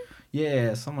Renew?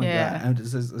 Yeah, something like that. And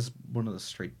it's one of the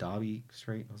street, Derby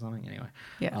Street or something. Anyway,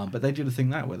 but they did a thing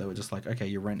where they were just like, okay,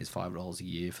 your rent is $5 a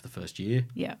year for the first year,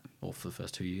 or for the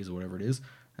first 2 years or whatever it is,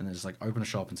 and then just like open a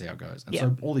shop and see how it goes. And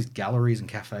so all these galleries and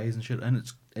cafes and shit, and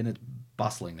it's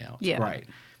bustling now. It's great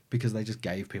because they just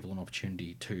gave people an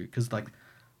opportunity to, because like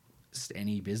just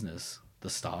any business, the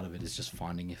start of it is just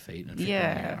finding your feet and figuring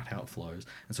out how it flows.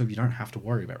 And so if you don't have to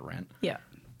worry about rent,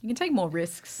 You can take more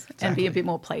risks and be a bit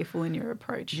more playful in your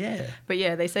approach. Yeah. But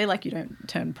yeah, they say like you don't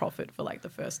turn profit for like the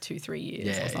first 2-3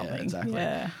 years or something. Yeah, exactly.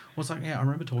 Yeah. Well, it's like, I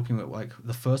remember talking about like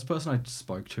the first person I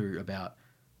spoke to about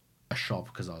a shop,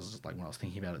 because I was like, when I was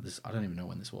thinking about it, I don't even know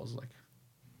when this was, like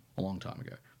a long time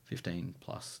ago, 15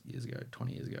 plus years ago,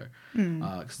 20 years ago.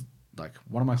 Because like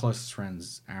one of my closest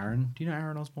friends, Aaron, do you know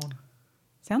Aaron Osborne?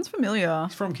 Sounds familiar.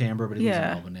 He's from Canberra, but he lives in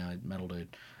Melbourne now, metal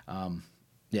dude.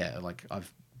 Yeah, like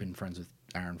I've been friends with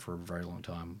Aaron for a very long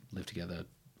time, lived together,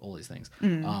 all these things.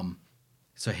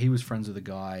 So he was friends with a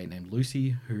guy named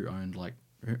Lucy who owned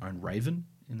Raven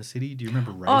in the city. Do you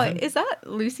remember Raven? Oh, is that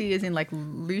Lucy as in like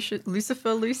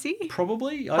Lucifer Lucy?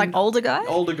 Probably. Like older guy?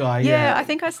 Older guy, yeah. Yeah, I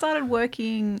think I started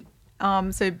working...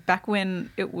 so back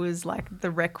when it was like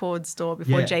the record store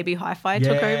before JB Hi-Fi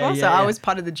took over. So I was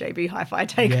part of the JB Hi-Fi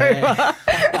takeover.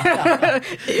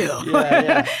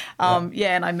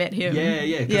 Yeah, and I met him.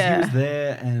 Yeah, because he was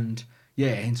there, and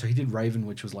so he did Raven,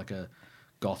 which was like a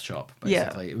goth shop,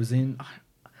 basically. It was in,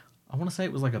 I want to say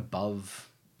it was like above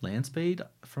Landspeed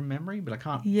from memory, but I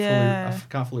can't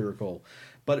fully recall.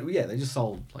 But yeah, they just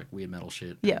sold like weird metal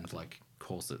shit and like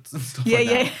corsets and stuff like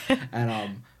that.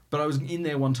 And but I was in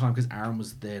there one time because Aaron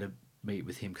was there to meet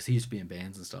with him, because he used to be in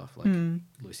bands and stuff, like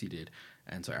Lucy did.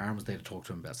 And so Aaron was there to talk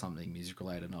to him about something music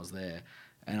related, and I was there.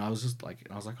 And I was just like,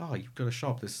 oh, you've got a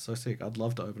shop. This is so sick. I'd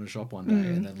love to open a shop one day.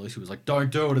 And then Lucy was like,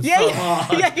 don't do it. It's so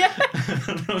hard.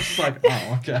 And I was just like,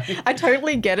 oh, okay. I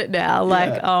totally get it now.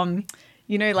 Like,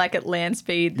 you know, like at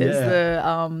Landspeed, there's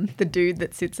the dude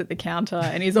that sits at the counter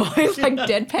and he's always like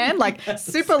deadpan, like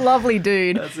super lovely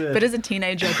dude. That's it. But as a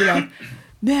teenager, I'd be like,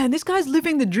 man, this guy's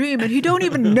living the dream and he don't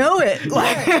even know it.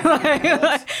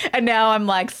 And now I'm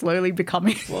like slowly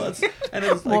becoming,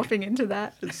 morphing into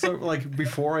that. It's so like,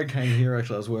 before I came here,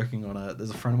 actually, I was working on there's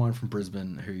a friend of mine from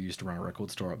Brisbane who used to run a record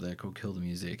store up there called Kill the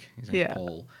Music. His name's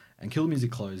Paul. And Kill the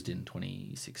Music closed in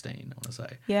 2016, I want to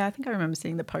say. Yeah, I think I remember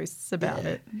seeing the posts about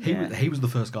it. He was the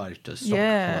first guy to stock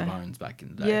Hollow Bones back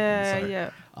in the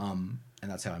day. And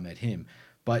that's how I met him.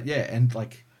 But yeah, and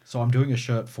like, so I'm doing a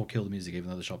shirt for Kill the Music, even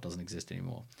though the shop doesn't exist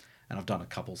anymore. And I've done a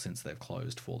couple since they've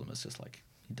closed for them. It's just like,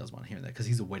 he does one here and there, because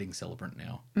he's a wedding celebrant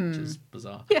now, which is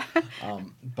bizarre. Yeah.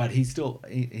 But he still,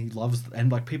 he loves,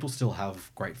 and like people still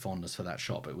have great fondness for that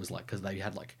shop. It was like, because they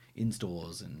had like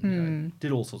in-stores and you know,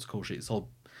 did all sorts of cool shit. Sold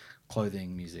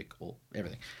clothing, music, or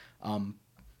everything.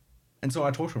 And so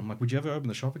I talked to him, I'm like, would you ever open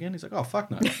the shop again? He's like, oh,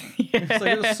 fuck no. It's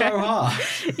like, it was so hard.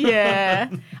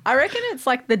 I reckon it's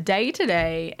like the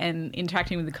day-to-day and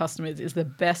interacting with the customers is the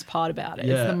best part about it.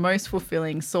 It's the most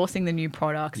fulfilling, sourcing the new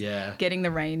products, getting the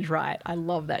range right. I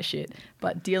love that shit.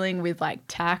 But dealing with like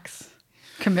tax,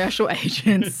 commercial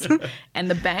agents, and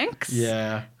the banks,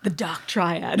 the dark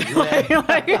triad,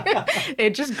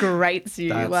 it just grates you.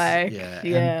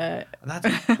 That's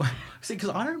see, because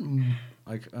I don't...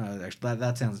 Like, actually,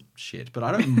 that sounds shit, but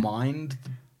I don't mind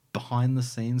the behind the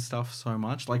scenes stuff so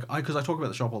much. Like, because I talk about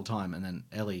the shop all the time, and then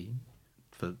Ellie,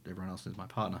 for everyone else who's my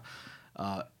partner,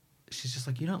 she's just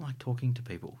like, you don't like talking to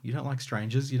people, you don't like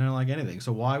strangers, you don't like anything.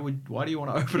 So why do you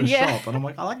want to open a shop? And I'm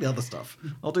like, I like the other stuff.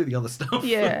 I'll do the other stuff. But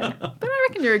I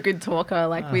reckon you're a good talker,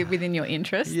 like within your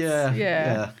interests.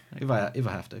 If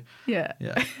I have to.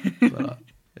 But,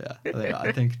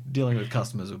 I think dealing with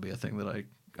customers would be a thing that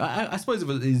I suppose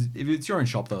if it's your own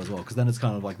shop though as well, because then it's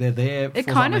kind of like they're there. It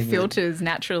kind of filters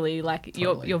naturally, like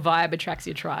your vibe attracts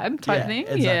your tribe type thing.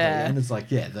 Exactly. And it's like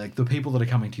the people that are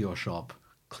coming to your shop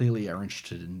clearly are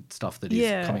interested in stuff that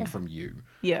is coming from you.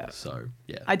 So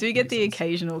I do get the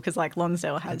occasional, because like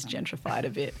Lonsdale has gentrified a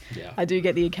bit. I do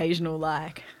get the occasional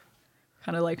like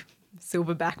kind of like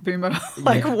silverback boomer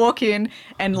walk in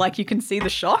and like you can see the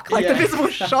shock, like the visible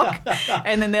shock,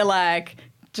 and then they're like,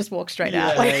 just walk straight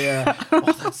out.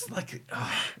 Oh, that's like,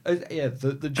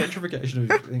 the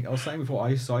gentrification of thing. I was saying before, I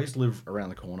used to live around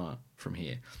the corner from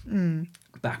here,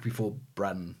 back before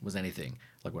Braddon was anything.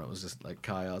 Like when it was just like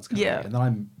car yards. And then I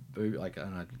moved,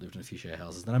 and I lived in a few share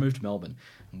houses. Then I moved to Melbourne,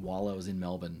 and while I was in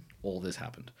Melbourne, all this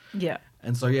happened.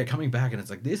 And so coming back, and it's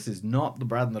like, this is not the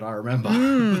Braddon that I remember.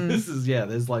 This is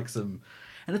there's like some,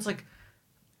 and it's like,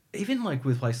 even like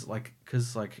with places like,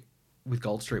 because like with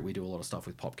Gold Street, we do a lot of stuff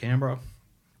with Pop Canberra.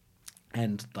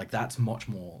 And like that's much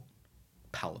more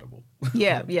palatable,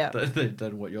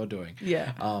 than what you're doing,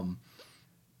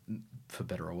 for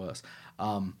better or worse.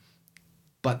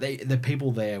 But the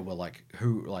people there were like,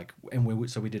 who like, and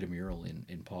we did a mural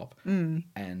in Pop,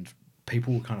 and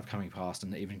people were kind of coming past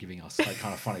and even giving us like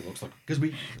kind of funny looks, like because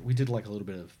we did like a little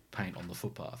bit of paint on the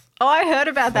footpath. Oh, I heard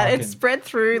about that. It Fucking- spread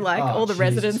through like all the Jesus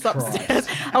residents upstairs.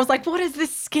 I was like, what is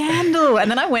this scandal? And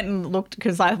then I went and looked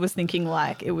because I was thinking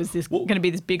like it was this going to be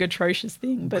this big atrocious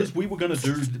thing. But Because we were gonna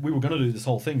do this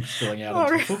whole thing spilling out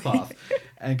into the footpath,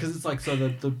 and because it's like so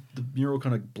the mural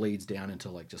kind of bleeds down into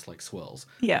like just like swirls.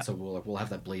 Yeah. And so we'll have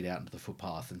that bleed out into the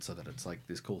footpath, and so that it's like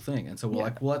this cool thing. And so we're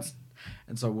like, well, let's.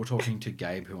 And so we're talking to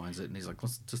Gabe, who owns it, and he's like,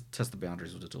 let's just test the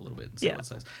boundaries. We'll just do a little bit and see what it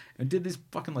says. And did this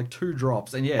fucking like 2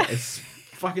 drops, and it's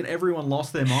fucking everyone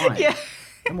lost their mind. yeah.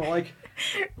 And we're like,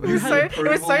 It was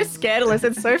so scandalous.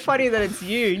 It's so funny that it's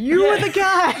you. You were the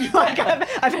guy. Like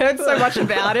I've heard so much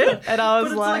about it, and I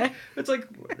was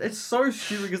it's so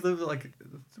stupid because they're like,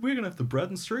 we're gonna have the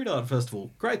Braddon Street Art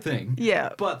Festival. Great thing. Yeah.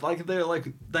 But like they're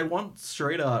like they want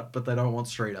street art, but they don't want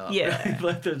street art. Yeah.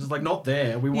 Like, they're just like not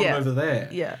there. We want it over there.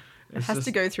 Yeah. It It's has just-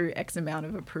 to go through X amount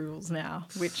of approvals now,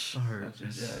 which So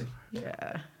just,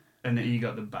 yeah. And then you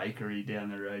got the bakery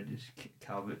down the road, just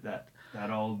covered that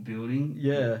old building.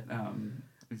 Yeah.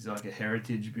 It's like a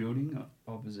heritage building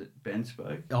opposite Ben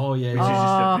Spoke. oh yeah. Which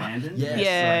yeah. is just abandoned. Yes.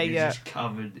 Yeah, Like, it's yeah. just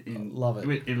covered in. Love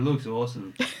it. It looks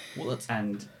awesome. Well, that's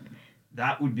And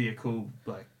that would be a cool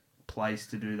like place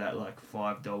to do that like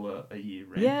 $5 a year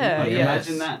rent. Yeah, Like, yeah.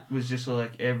 imagine that was just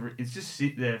like it's just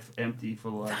sit there empty for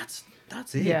like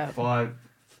that's it. Yeah.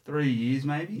 3 years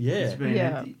maybe. Yeah. It's been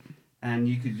Yeah. empty. And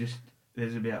you could just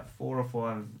there's about 4 or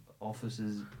 5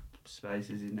 offices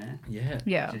spaces in there. Yeah.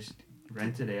 Yeah. Just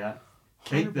rent it out.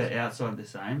 Keep the outside the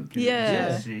same. 'Cause Yeah.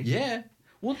 It's just sick. Yeah.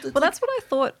 Well, Well, that's what I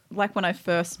thought. Like when I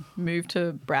first moved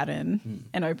to Braddon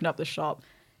and opened up the shop,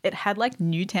 it had like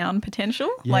Newtown potential.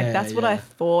 Like Yeah, that's what I yeah.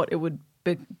 thought it would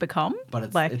become. but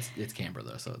it's like it's Canberra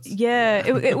though, so it's yeah,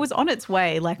 it was on its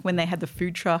way. Like when they had the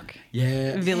food truck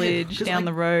village down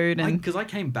the road, and because I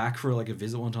came back for like a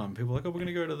visit one time, and people were like, "Oh, we're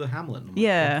gonna go to the Hamlet." And I'm like,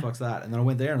 Yeah. what the fuck's that? And then I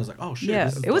went there and I was like, "Oh shit!" yeah,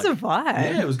 this is it was like, a vibe.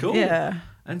 Yeah, it was cool. Yeah,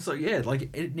 And so yeah, like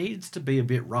it needs to be a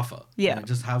bit rougher. Yeah. And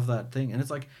just have that thing, and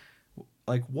it's like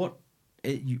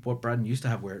what Braddon used to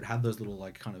have, where it had those little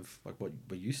like kind of like what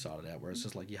you started out, where it's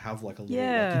just like you have like a little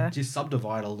Yeah. like, you just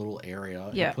subdivide a little area,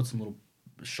 Yeah. and put some little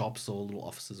shops or little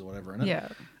offices or whatever in it. Yeah.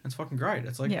 It's fucking great.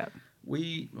 It's like Yeah.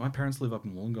 my parents live up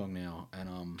in Wollongong now,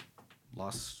 and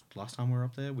last time we were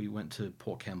up there, we went to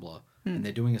Port Kembla, and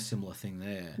they're doing a similar thing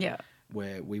there. Yeah.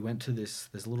 Where we went to there's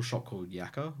a little shop called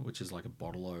Yakka, which is like a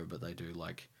bottle-o, but they do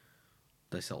like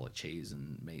they sell like cheese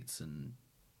and meats, and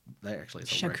they actually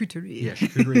sell Charcuterie.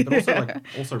 charcuterie, but also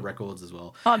also records as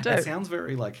well. Oh, dope. It sounds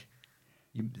very like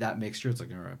that mixture. It's like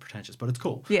pretentious, but it's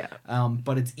cool. Yeah.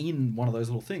 But it's in one of those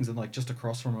little things, and like just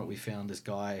across from it, we found this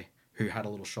guy who had a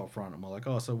little shop front, and we're like,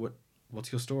 "Oh, so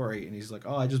what's your story?" And he's like,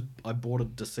 "Oh, I bought a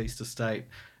deceased estate,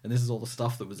 and this is all the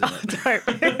stuff that was in it."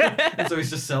 Dope. And so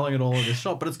he's just selling it all in his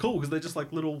shop, but it's cool because they're just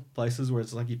like little places where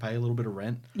it's like you pay a little bit of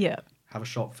rent, Yeah. have a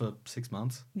shop for 6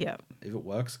 months. Yeah. If it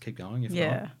works, keep going. If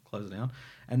Yeah. not, close it down.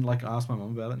 And like I asked my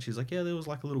mum about it, and she's like, "Yeah, there was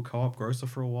like a little co-op grocer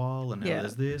for a while, and now Yeah.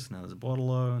 there's this, now there's a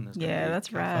bottle-o, and there's gonna Yeah, be a that's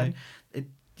cafe." rad.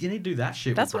 You need to do that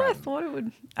shit. That's with what I Braddon. thought it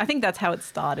would. I think that's how it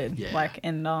started. Yeah. Like,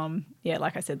 and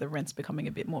like I said, the rent's becoming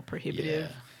a bit more prohibitive.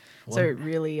 Yeah. So Well, it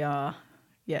really,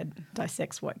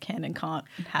 dissects what can and can't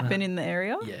happen in the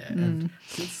area. yeah. And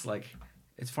since like,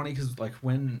 it's funny because like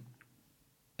when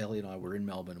Ellie and I were in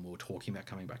Melbourne and we were talking about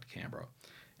coming back to Canberra,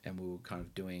 and we were kind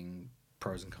of doing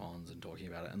pros and cons and talking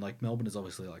about it, and like Melbourne is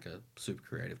obviously like a super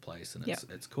creative place, and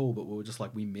it's cool, but we were just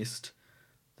like we missed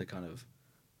the kind of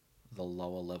the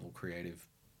lower level creative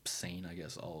scene, I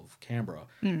guess, of Canberra,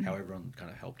 how everyone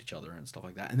kind of helped each other and stuff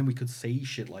like that, and then we could see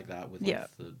shit like that with like,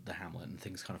 the Hamlet and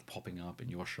things kind of popping up in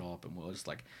your shop, and we're just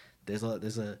like, there's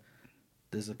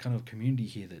a kind of community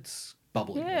here that's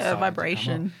bubbling, that's Yeah, starting to come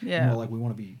vibration. up. Yeah. And we're like, we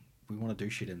want to do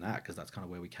shit in that because that's kind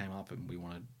of where we came up, and we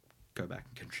want to go back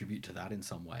and contribute to that in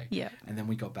some way. Yeah. And then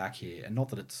we got back here, and not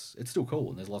that it's still cool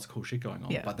and there's lots of cool shit going on,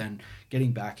 Yeah. but then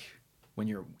getting back when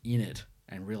you're in it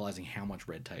and realizing how much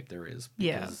red tape there is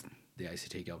because the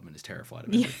ACT government is terrified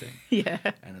of everything. Yeah.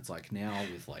 And it's like now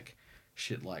with like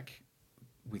shit like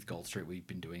with Gold Street, we've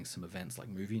been doing some events like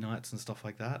movie nights and stuff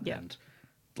like that. Yeah. And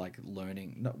like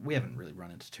learning, no, we haven't really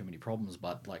run into too many problems,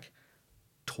 but like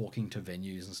talking to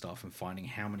venues and stuff and finding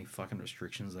how many fucking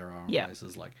restrictions there are on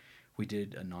places. Like we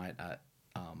did a night at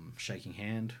Shaking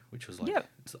Hand, which was like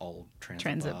it's old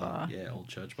transit bar. Yeah, old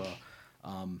church bar.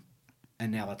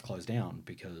 And now that's closed down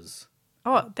because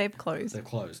Oh, they've closed. they're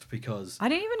closed because I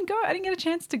didn't even go. I didn't get a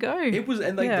chance to go. it was,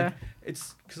 and Yeah.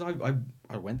 it's because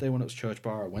I went there when it was church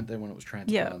bar. I went there when it was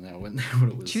transit Yeah. bar. And then I went there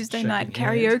when it was Tuesday Shaking night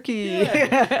Hand. karaoke.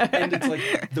 Yeah. And it's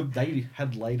like they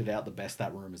had laid it out the best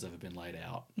that room has ever been laid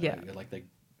out. Yeah. Like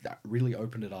that really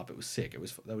opened it up. It was sick.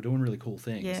 They were doing really cool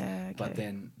things. Yeah, okay. But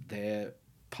then their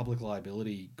public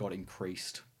liability got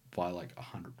increased by like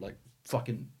 100, like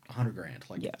fucking 100 grand,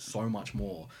 like so much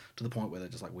more, to the point where they're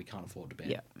just like, we can't afford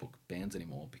to book bands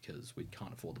anymore because we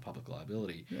can't afford the public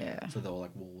liability. Yeah. So they were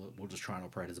like, well, we'll just try and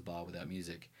operate as a bar without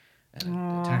music, and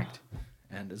it tanked.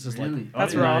 And it's just Really? like,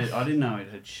 that's rough. I didn't know it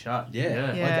had shut. Yeah.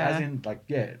 Like as in like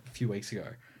a few weeks ago.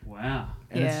 Wow.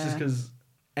 And it's just because,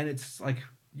 and it's like.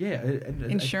 Yeah,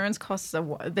 insurance costs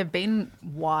they've been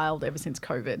wild ever since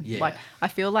COVID. Yeah. Like I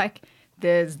feel like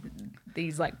there's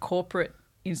these like corporate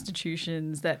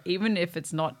institutions that even if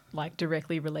it's not like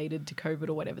directly related to COVID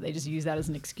or whatever, they just use that as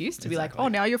an excuse to be like, oh,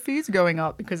 now your fees are going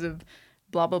up because of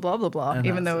blah blah blah blah blah. And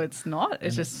even though it's not,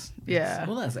 it's just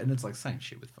it's like same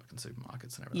shit with fucking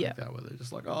supermarkets and everything like that, where they're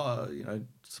just like, oh,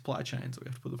 supply chain, so we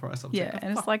have to put the price up. Yeah,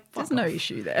 and it's like there's no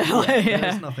issue there.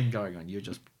 There's nothing going on. You're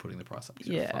just putting the price up.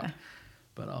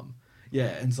 But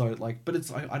and so like, but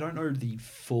it's I don't know the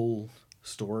full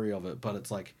story of it, but it's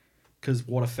like, because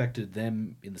what affected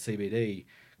them in the CBD,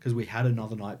 because we had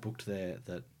another night booked there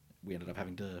that we ended up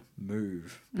having to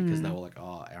move because they were like,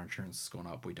 oh, our insurance has gone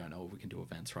up, we don't know if we can do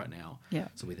events right now. Yeah.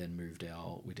 So we then moved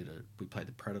we played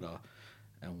the Predator,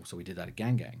 and so we did that at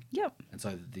Gang Gang. Yep. And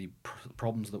so the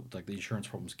problems that like the insurance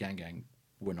problems Gang Gang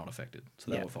were not affected, so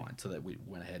they were fine. So that we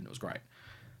went ahead and it was great.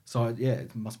 So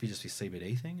it must be just a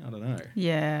CBD thing. I don't know.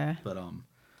 Yeah. But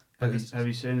have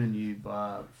you seen the new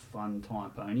bar Fun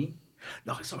Time Pony?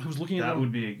 No, so I was looking at that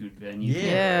would be a good venue.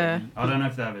 Yeah. I don't know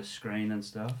if they have a screen and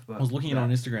stuff, but I was looking at it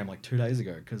on Instagram like 2 days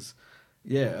ago because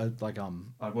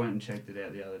I went and checked it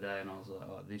out the other day and I was like,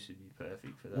 oh, this would be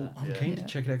perfect for that. Well, I'm keen to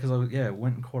check it out because I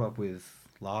went and caught up with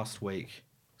last week.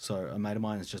 So a mate of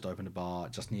mine has just opened a bar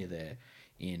just near there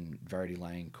in Verity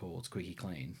Lane called Squeaky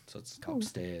Clean. So it's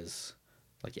upstairs.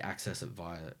 Like you access it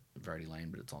via Verity Lane,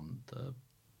 but it's on the,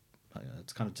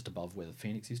 it's kind of just above where the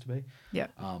Phoenix used to be. Yeah.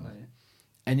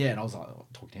 And I was like,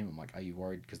 talking to him, I'm like, are you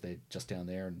worried because they're just down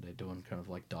there and they're doing kind of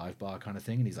like dive bar kind of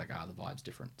thing? And he's like, the vibe's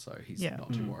different, so he's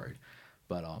not too worried.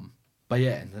 But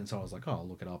and then so I was like, oh, I'll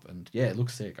look it up, and it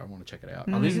looks sick. I want to check it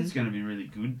out. I think it's going to be really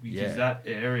good because that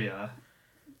area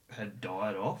had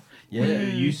died off. Yeah.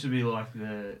 It used to be like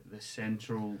the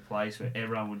central place where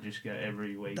everyone would just go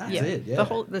every week. That's it, yeah.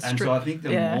 And so I think the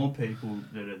more people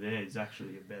that are there is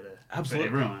actually a better for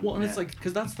everyone. Well, and it's like,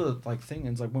 because that's the like thing,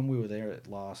 and it's like when we were there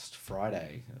last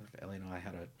Friday, Ellie and I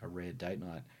had a rare date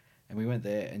night, and we went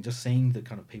there, and just seeing the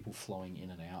kind of people flowing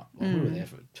in and out. Well, we were there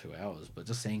for 2 hours, but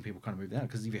just seeing people kind of move out,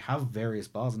 because if you have various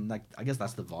bars, and like I guess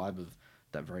that's the vibe of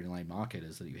that Verity Lane market,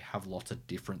 is that you have lots of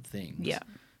different things. Yeah.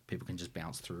 People can just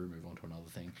bounce through, move on to another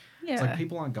thing. Yeah. It's like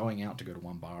people aren't going out to go to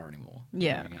one bar anymore.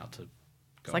 Yeah. They're going out to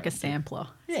it's like a sampler,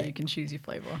 so you can choose your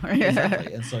flavour.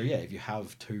 Exactly. And so, if you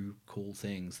have two cool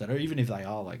things that are, even if they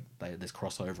are like, there's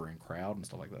crossover in crowd and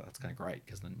stuff like that, that's kind of great,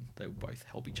 because then they both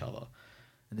help each other.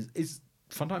 And is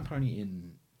Funtime Pony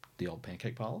in the old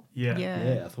Pancake Parlour? Yeah.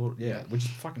 Yeah, I thought, which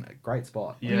is fucking a great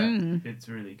spot. Yeah, it's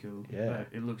really cool. Yeah.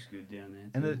 It looks good down there.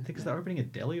 And I think they're opening a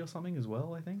deli or something as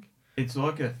well, I think. It's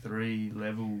like a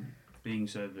 3-level thing,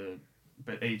 so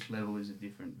but each level is a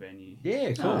different venue.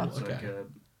 Yeah, cool. It's okay.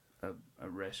 like a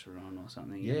restaurant or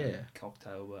something. Yeah. A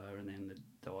cocktail bar and then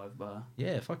the dive bar.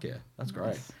 Yeah, fuck yeah. That's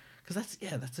great. Because that's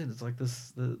it. It's like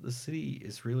this, the city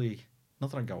is really,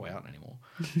 not that I go out anymore,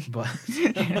 but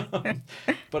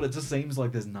but it just seems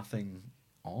like there's nothing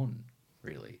on,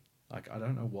 really. Like, I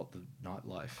don't know what the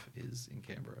nightlife is in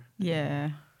Canberra.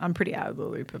 Yeah, I'm pretty out of the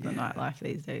loop of the nightlife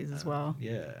these days as well.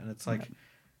 Yeah, and it's like,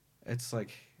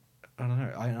 I don't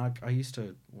know. I used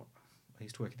to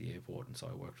work at the airport, and so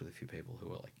I worked with a few people who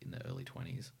were like in their early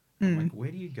 20s. I'm like, where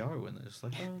do you go? And they're just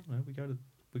like, oh no, we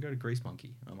go to Grease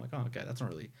Monkey. And I'm like, oh okay, that's not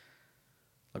really,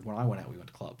 like when I went out, we went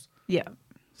to clubs. Yeah.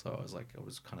 So I was like, I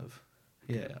was kind of,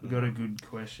 We got a good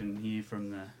question here from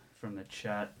the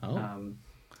chat. Oh.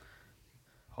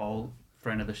 Whole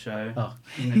friend of the show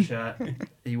in the chat.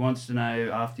 He wants to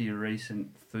know, after your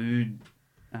recent food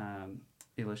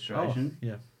illustration,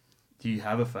 do you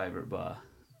have a favourite bar?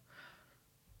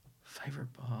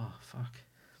 Favorite bar? Fuck.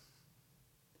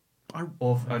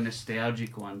 Or a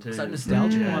nostalgic one too. So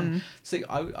nostalgic one. See,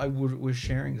 I was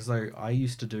sharing, because I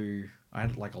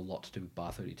had like a lot to do with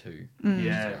Bar 32.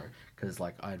 Yeah. Because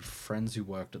like I had friends who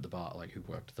worked at the bar,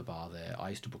 there. I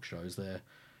used to book shows there.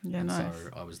 Yeah, and nice. So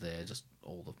I was there just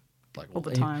all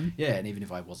the time. Yeah, and even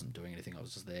if I wasn't doing anything, I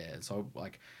was just there. And so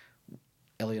like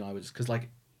Ellie and I was, because like,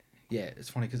 it's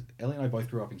funny because Ellie and I both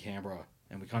grew up in Canberra,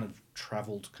 and we kind of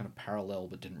travelled kind of parallel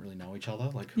but didn't really know each other.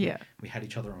 Like we had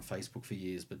each other on Facebook for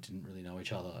years but didn't really know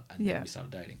each other, and then we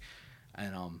started dating.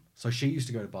 And so she used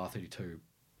to go to Bar 32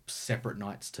 separate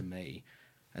nights to me,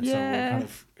 And so we're kind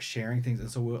of sharing things. And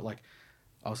so we're like,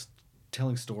 I was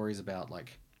telling stories about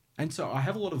like, and so I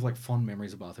have a lot of like fond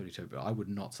memories of Bar 32, but I would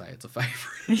not say it's a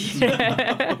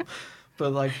favorite.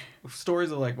 But like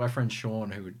stories of like my friend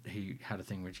Sean, he had a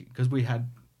thing because we had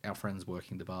our friends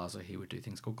working the bar, so he would do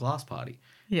things called glass party.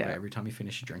 Yeah. Every time he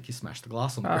finished a drink, he smashed the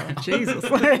glass on the ground. Oh, Jesus.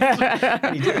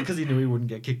 And he did it because he knew he wouldn't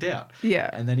get kicked out. Yeah.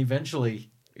 And then eventually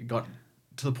it got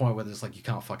to the point where it's like, you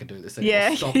can't fucking do this anymore.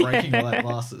 Yeah. Stop breaking all that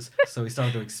glasses. So he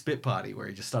started doing spit party, where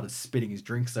he just started spitting his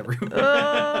drinks everywhere.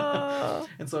 Oh.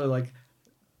 And so like,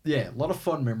 yeah, a lot of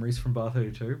fun memories from Bar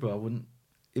 32, but I wouldn't,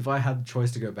 if I had the choice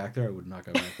to go back there, I would not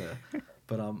go back there.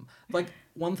 But like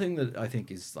one thing that I think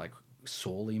is like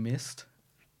sorely missed,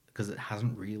 because it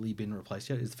hasn't really been replaced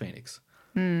yet, is Phoenix.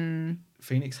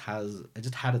 Phoenix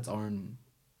just had its own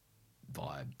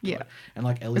vibe. Yeah. And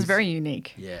like Ellie's... It was very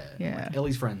unique. Yeah. Like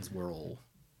Ellie's friends were all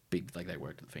big, like they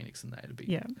worked at the Phoenix and they had a big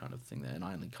kind of thing there, and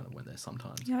I only kind of went there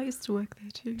sometimes. Yeah, I used to work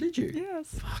there too. Did you?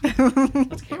 Yes. Fuck.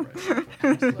 That's Canberra.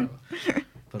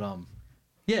 But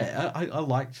yeah, I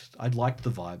liked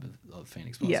the vibe of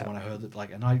Phoenix. So when I heard that,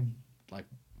 like, and I, like,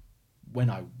 when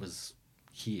I was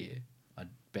here, I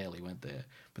barely went there.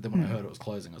 But then when I heard it was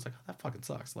closing, I was like, oh, that fucking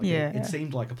sucks. Like, it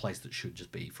seemed like a place that should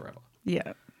just be forever.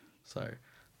 Yeah. So,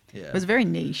 yeah. It was very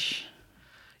niche.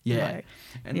 Yeah. Like,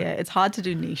 and it's hard to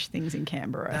do niche things in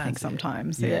Canberra, I think,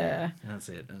 sometimes. Yeah. And that's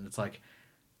it. And it's like,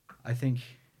 I think,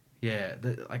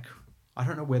 like, I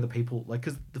don't know where the people, like,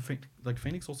 because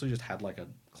Phoenix also just had, like, a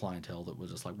clientele that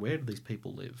was just like, where do these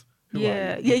people live?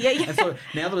 Yeah. And so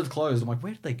now that it's closed, I'm like,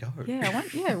 where did they go?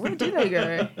 Where do they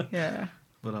go? Yeah.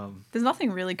 But there's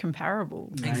nothing really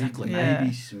comparable. Exactly.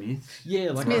 Maybe Smith's.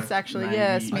 Yeah, like Smith's actually. Maybe.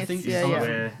 Yeah, Smith's. I think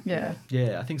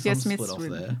Yeah. I think some Smith's split off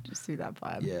would there. just do that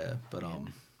vibe. Yeah, but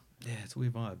it's a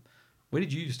weird vibe. Where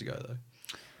did you used to go though?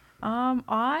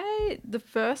 The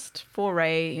first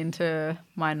foray into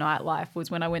my nightlife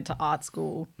was when I went to art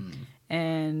school,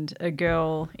 and a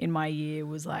girl in my year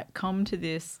was like, "Come to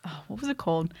this." Oh, what was it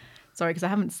called? Sorry, because I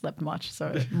haven't slept much,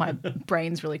 so my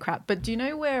brain's really crap. But do you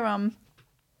know where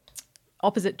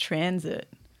opposite Transit,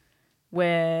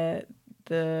 where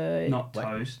the not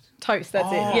Toast. Toast, that's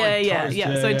it. Yeah.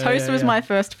 Toast, so Toast was my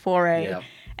first foray. Yep.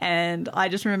 And I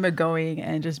just remember going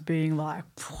and just being like,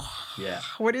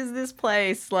 what is this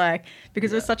place? Like,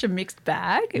 because it was such a mixed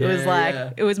bag. It was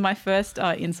like, it was my first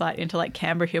insight into like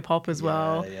Canberra hip hop as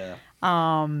well.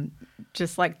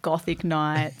 Just like gothic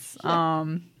nights.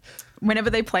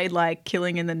 Whenever they played like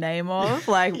Killing in the Name of,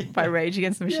 like by Rage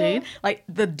Against the Machine, like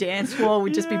the dance floor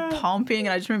would just be pumping,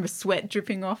 and I just remember sweat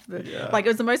dripping off like it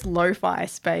was the most lo-fi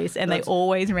space, and they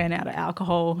always ran out of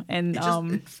alcohol. And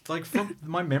it's like, from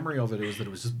my memory of it was that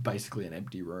it was just basically an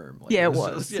empty room. Like, it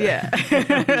was.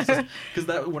 Because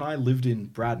that when I lived in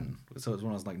Braddon, so it was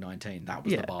when I was like 19, that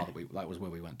was the bar that was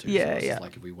where we went to. So it was just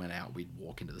like if we went out, we'd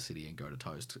walk into the city and go to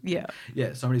Toast.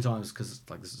 So many times, because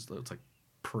like it's like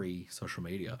pre-social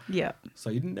media. Yeah.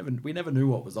 So we never knew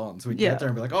what was on. So we'd get there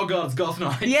and be like, oh God, it's goth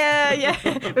night. Yeah.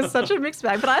 It was such a mixed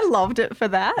bag, but I loved it for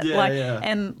that.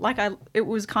 And like it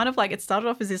was kind of like, it started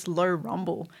off as this low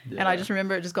rumble. And I just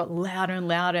remember it just got louder and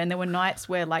louder. And there were nights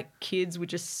where like kids would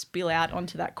just spill out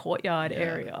onto that courtyard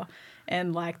area.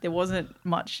 And like there wasn't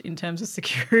much in terms of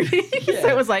security. So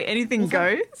it was like anything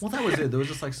goes. Well, that was it. There was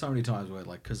just like so many times where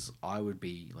like, because I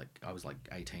was like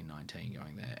 18, 19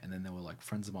 going there. And then there were like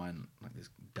friends of mine, like this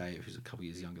Dave, who's a couple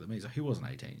years younger than me. So he wasn't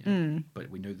 18 yet. But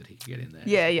we knew that he could get in there.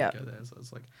 Go there. So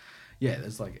it's like,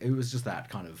 there's like, it was just that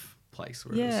kind of place.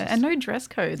 Where it was just... and no dress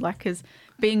code. Like, because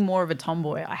being more of a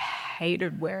tomboy, I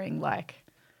hated wearing like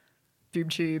boob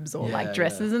tubes or like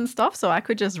dresses and stuff. So I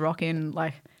could just rock in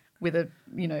like with a,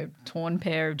 torn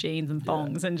pair of jeans and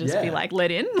thongs and just be like,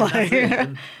 let in. Like,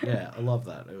 I love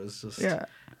that. It was just,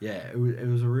 it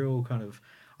was a real kind of,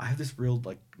 I have this real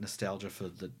like nostalgia for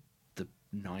the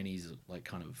 90s, like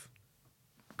kind of,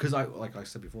 because like I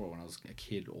said before, when I was a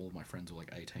kid, all of my friends were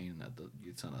like 18 at the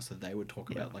youth center. So they would talk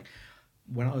about like,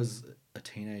 when I was a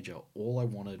teenager, all I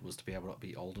wanted was to be able to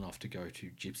be old enough to go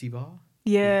to Gypsy Bar.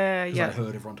 Because I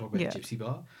heard everyone talk about Gypsy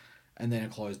Bar. And then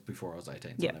it closed before I was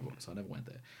 18, so I never went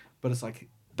there. But it's like...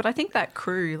 But I think that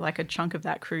crew, like a chunk of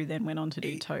that crew then went on to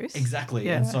do Toast. Exactly.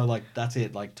 Yeah. And so like that's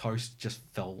it. Like Toast just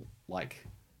felt like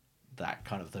that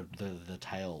kind of the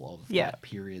tale of that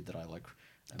period that I like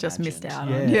just imagined. Missed out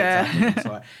on.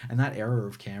 Exactly. And that era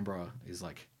of Canberra is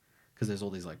like... Because there's all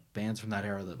these like bands from that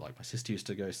era that like my sister used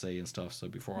to go see and stuff. So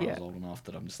before I was old enough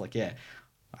that I'm just like, I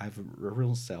have a real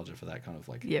nostalgia for that kind of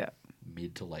like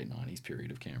mid to late 90s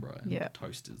period of Canberra. And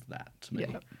Toast is that to me.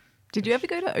 Did you ever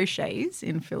go to O'Shea's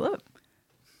in Phillip?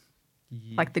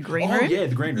 Like the green room? Yeah,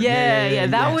 the green room. Yeah.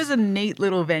 That was a neat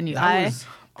little venue.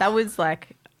 That was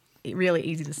like really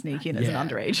easy to sneak in as an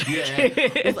underage. Yeah.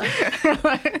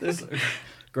 There's a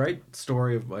great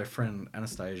story of my friend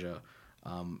Anastasia,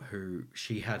 who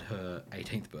she had her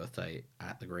 18th birthday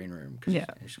at the green room.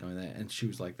 She's going there, and she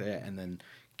was like there, and then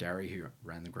Gary, who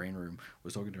ran the green room,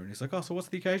 was talking to her, and he's like, "Oh, so what's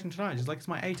the occasion tonight?" She's like, "It's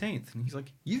my 18th," and he's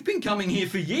like, "You've been coming here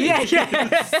for years."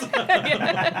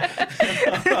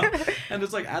 And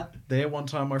it's like at there one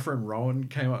time, my friend Rowan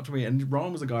came up to me, and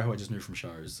Rowan was a guy who I just knew from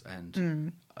shows,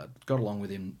 and got along with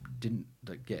him. Didn't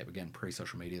again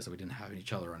pre-social media, so we didn't have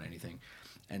each other on anything.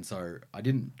 And so I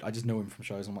just knew him from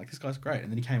shows. I'm like, this guy's great.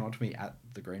 And then he came up to me at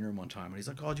the green room one time, and he's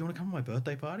like, "Oh, do you want to come to my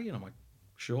birthday party?" And I'm like,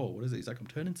 "Sure, what is it?" He's like, "I'm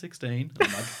turning 16. And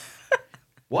I'm like,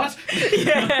 "What?"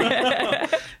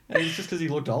 And it's just because he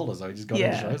looked older, so he just got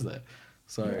into shows there.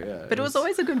 So yeah. But it was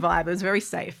always a good vibe. It was very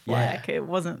safe. Yeah. Like it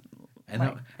wasn't.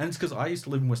 And it's because I used to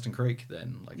live in Western Creek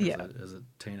then. Like as a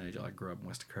teenager, I grew up in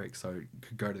Western Creek, so I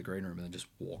could go to the green room and then just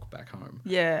walk back home.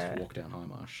 Yeah. Just walk down High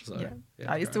Marsh. So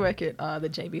I used to work at the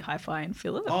JB Hi-Fi in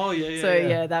Phillip. Oh yeah.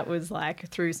 So that was like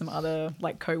through some other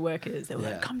like co-workers. They were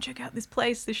like, "Come check out this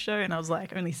place, this show," and I was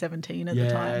like only 17 at the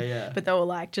time. Yeah. But they were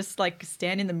like, just like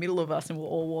stand in the middle of us and we'll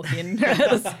all walk in at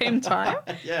the same time.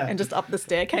 And just up the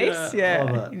staircase.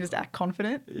 And just act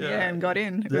confident. And got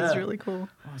in. It was really cool.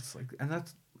 Oh, it's like, and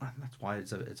that's why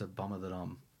it's a bummer that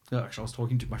actually I was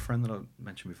talking to my friend that I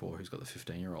mentioned before, who's got the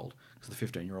 15-year-old, because the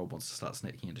 15-year-old wants to start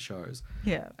sneaking into shows.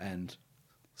 And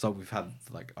so we've had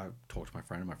like I talked to my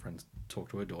friend, and my friend's talked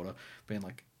to her daughter, being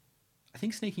like, I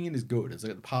think sneaking in is good. It's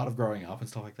like part of growing up and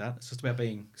stuff like that. It's just about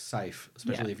being safe,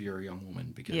 especially if you're a young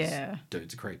woman, because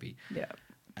dudes are creepy.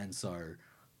 And so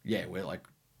we're like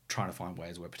trying to find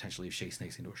ways where potentially if she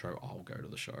sneaks into a show, I'll go to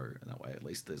the show, and that way at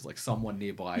least there's like someone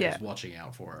nearby who's watching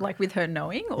out for her. Like with her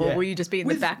knowing, or will you just be in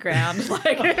the background,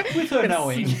 like with her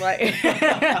knowing? Like... With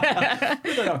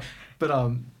her knowing. But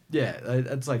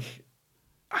it's like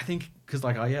I think because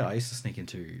like I used to sneak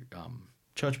into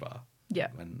Church Bar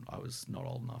when I was not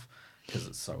old enough, because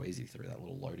it's so easy through that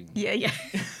little loading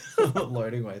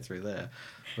loading way through there.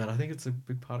 But I think it's a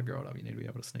big part of growing up. You need to be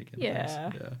able to sneak in.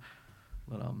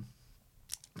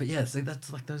 But yeah, so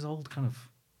that's like those old kind of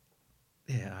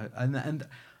and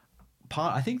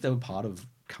part. I think they were part of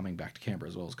coming back to Canberra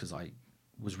as well, because I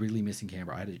was really missing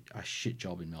Canberra. I had a shit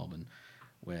job in Melbourne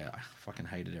where I fucking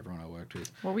hated everyone I worked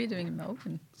with. What were you doing in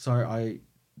Melbourne? So I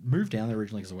moved down there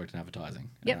originally because I worked in advertising,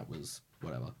 and that was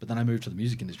whatever. But then I moved to the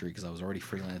music industry because I was already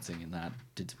freelancing in that,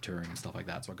 did some touring and stuff like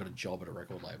that. So I got a job at a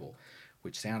record label,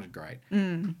 which sounded great.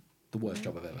 The worst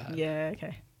job I've ever had. Yeah,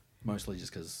 okay. Mostly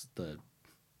just because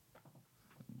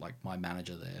my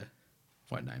manager there,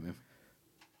 won't name him,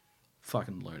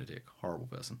 fucking lunatic, horrible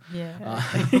person.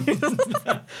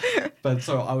 But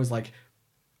so I was like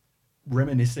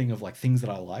reminiscing of like things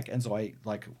that I like, and so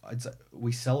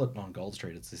we sell it on Gold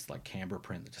Street. It's this like Canberra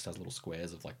print that just has little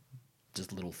squares of like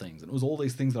just little things, and it was all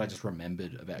these things that I just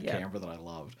remembered about Canberra that I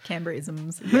loved.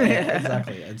 Canberra-isms.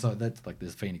 Exactly. And so that's like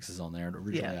there's Phoenixes on there, and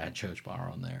originally I had Church Bar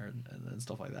on there and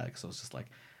stuff like that, because I was just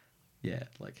like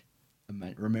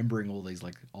remembering all these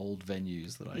like old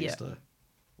venues that I used to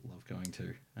love going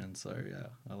to, and so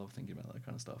I love thinking about that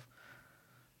kind of stuff.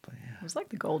 But it was like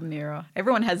the golden era.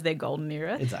 Everyone has their golden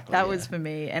era. Exactly. That was for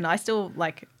me, and I still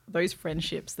like those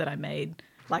friendships that I made.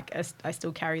 Like I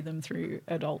still carry them through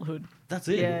adulthood. That's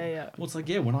it. Yeah. Well, it's like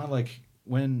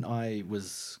when I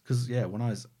was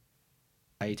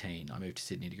 18, I moved to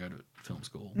Sydney to go to film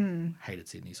school. Hated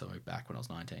Sydney, so I moved back when I was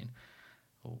 19,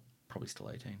 or probably still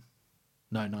 18.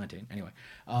 No, 19. Anyway,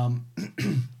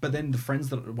 but then the friends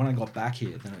that when I got back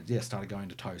here, then I started going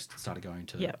to Toast, started going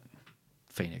to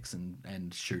Phoenix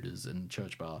and Shooters and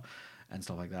Church Bar and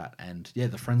stuff like that. And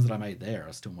the friends that I made there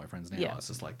are still my friends now. It's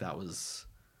just like that was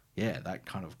that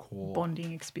kind of core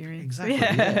bonding experience. Exactly.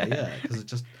 Yeah. Because it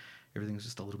just everything's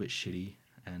just a little bit shitty,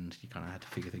 and you kind of had to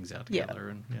figure things out together.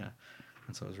 And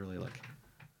so it was really like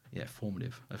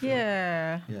formative. I feel.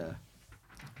 Yeah.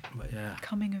 But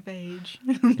coming of age.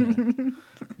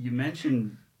 You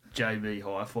mentioned JB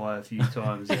Hi-Fi a few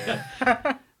times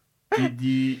there. Do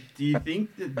you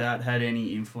think that had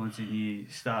any influence in you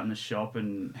starting the shop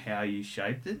and how you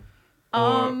shaped it?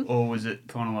 Or was it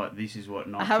kind of like, this is what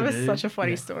not to do? I have such a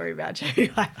funny story about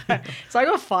JB Hi-Fi. So I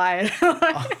got fired.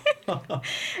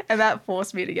 And that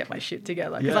forced me to get my shit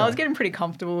together, because I was getting pretty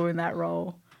comfortable in that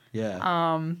role.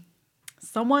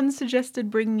 Someone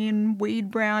suggested bringing in weed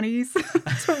brownies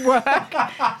to work.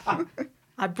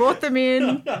 I brought them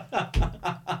in.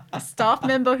 A staff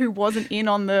member who wasn't in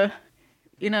on the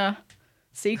inner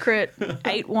secret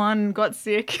ate one, got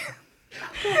sick.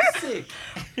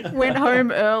 Went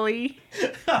home early.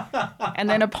 And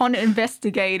then upon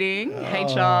investigating,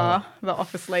 HR, the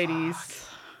office ladies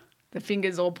the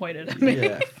fingers all pointed at me.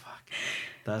 Yeah, fuck.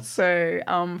 That's So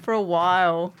for a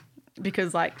while,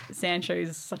 because like Sancho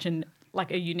is such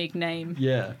a unique name,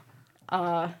 yeah.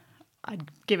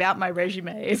 I'd give out my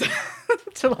resumes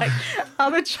to like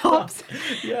other shops.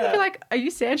 Yeah. They'd be like, "Are you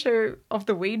Sancho of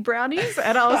the weed brownies?"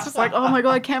 And I was just like, "Oh my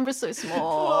god, Canberra's so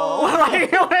small.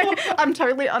 Like, I'm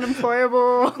totally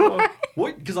unemployable."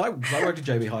 What? Because I worked at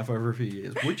JB Hi-Fi for a few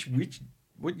years.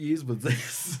 What years was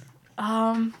this?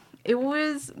 It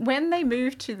was when they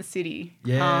moved to the city,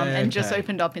 Yeah, and just okay.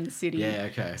 opened up in the city. Yeah,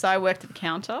 okay. So I worked at the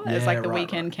counter as Yeah, like the right,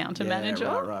 weekend right. counter Yeah, manager.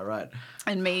 Right.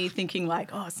 And me thinking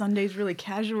like, oh, Sunday's really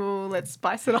casual. Let's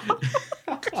spice it up.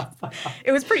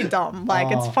 It was pretty dumb.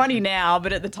 Like it's funny now,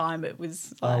 but at the time it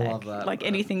was I like, love that. like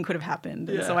anything could have happened.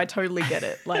 And so Yeah. I totally get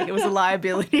it. Like it was a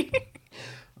liability.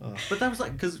 But that was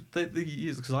like because the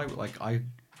years because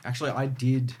I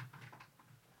did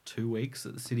 2 weeks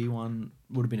at the city one.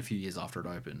 Would have been a few years after it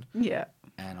opened. Yeah.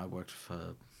 And I worked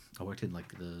in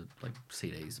like the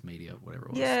CDs, media, whatever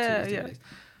it was. Yeah, CDs, yeah. DVDs.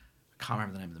 Can't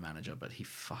remember the name of the manager, but he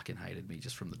fucking hated me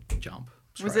just from the jump.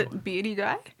 Was straight it away. Beardy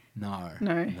guy? No.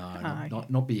 No. No, Okay.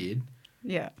 not Beard.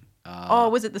 Yeah.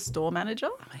 Was it the store manager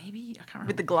Maybe I can't remember.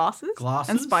 with the glasses? Glasses?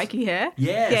 And spiky hair?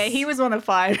 Yes. Yeah, he was one of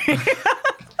 5.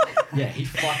 Yeah, he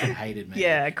fucking hated me.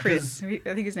 Yeah, Chris. I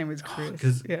think his name was Chris.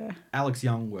 Because yeah. Alex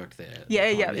Young worked there. at the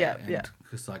Yeah, time, yeah.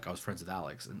 Because like I was friends with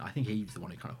Alex, and I think he was the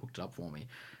one who kind of hooked it up for me.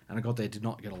 And I got there, did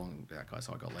not get along with that guy,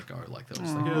 so I got let go. Like they were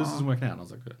just like, yeah, this isn't working out. And I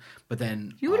was like, but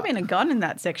then You would have been a gun in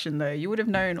that section though. You would have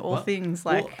known all things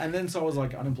like. Well, and then so I was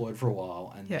like unemployed for a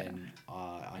while, and Yeah. then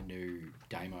I knew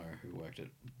Damo who worked at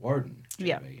Woden, GB,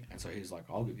 Yeah. and so he was like,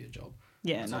 I'll give you a job.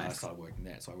 Yeah, and so I nice. started working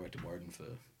there. So I worked at Woden for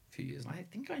a few years, and I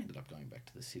think I ended up going back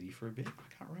to the city for a bit. I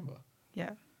can't remember.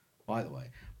 Yeah. By the way,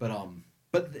 but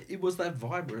it was that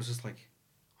vibe where it was just like,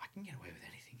 I can get away with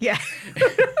anything. Yeah.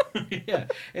 Yeah,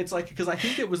 it's like because I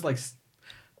think it was like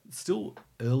still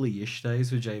early-ish days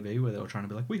for JB where they were trying to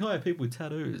be like, we hire people with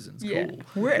tattoos and it's Yeah. cool.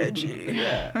 We're edgy.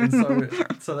 Yeah, and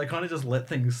so they kind of just let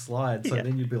things slide. So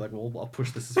then you'd be like, well, I'll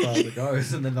push this as far as it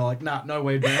goes, and then they're like, nah, no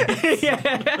way, man.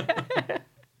 Yeah.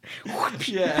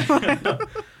 Yeah.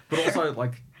 But also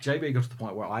like JB got to the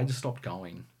point where I just stopped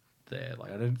going there.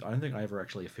 Like I don't think I ever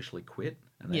actually officially quit,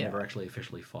 and they never actually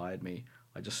officially fired me.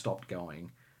 I just stopped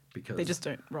going because They just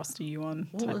don't roster you on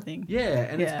type thing. Yeah,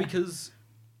 and Yeah. it's because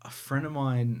a friend of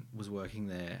mine was working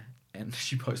there, and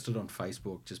she posted on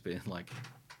Facebook just being like,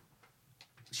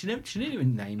 she didn't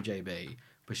even name JB,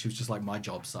 but she was just like, my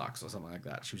job sucks or something like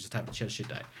that. She had a shit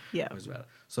day. Yeah. That was about it.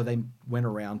 So they went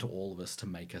around to all of us to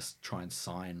make us try and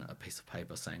sign a piece of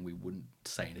paper saying we wouldn't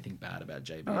say anything bad about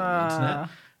JB on the internet.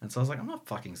 And so I was like, I'm not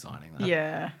fucking signing that.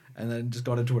 Yeah. And then just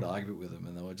got into an argument with them,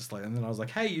 and they were just like, and then I was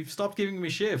like, hey, you've stopped giving me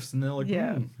shifts. And they're like,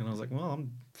 Yeah. And I was like, well,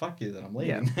 fuck you, then I'm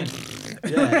leaving.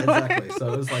 Yeah, exactly.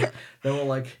 So it was like, they were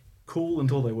like cool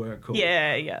until they weren't cool.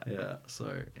 Yeah, yeah. Yeah,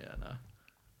 so, yeah, no.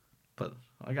 But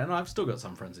I've still got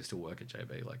some friends who still work at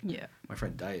JB. Like, Yeah. my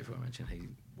friend Dave, who I mentioned,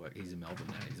 he's in Melbourne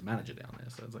now. He's a manager down there.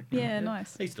 So it's like, Yeah,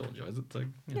 nice. He still enjoys it. So,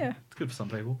 Yeah. It's good for some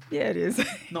people. Yeah, it is.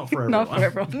 Not for everyone. Not for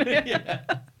everyone.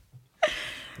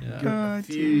 Yeah. A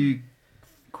few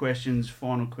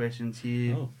final questions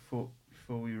here Oh.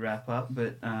 before we wrap up.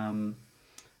 But are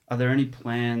there any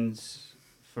plans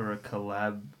for a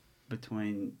collab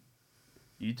between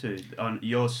you two?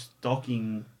 You're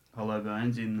stocking Hollow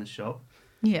Bones in the shop.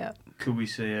 Yeah. Could we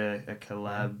see a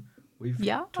collab? We've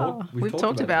Yeah. talked We've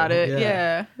talked about it.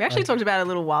 Yeah. We actually talked about it a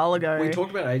little while ago. We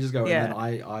talked about it ages ago, Yeah.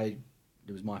 and then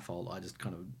it was my fault. I just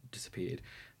kind of disappeared,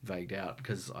 vagued out,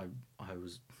 because I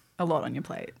was... A lot on your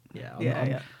plate. Yeah.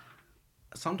 Yeah.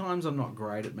 Sometimes I'm not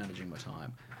great at managing my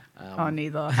time.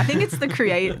 Neither. I think it's the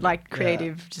creative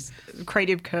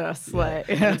curse. Yeah. Like,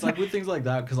 And it's like with things like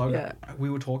that, because Yeah. we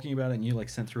were talking about it, and you like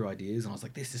sent through ideas, and I was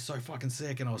like, this is so fucking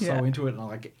sick, and I was Yeah. so into it, and I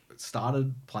like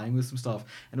started playing with some stuff,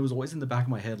 and it was always in the back of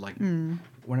my head, like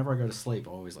whenever I go to sleep,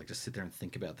 I always like just sit there and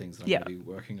think about things that I'm Yeah. going to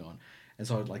be working on, and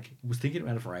so I like was thinking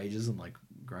about it for ages, and like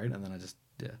great, and then I just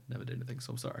never did anything,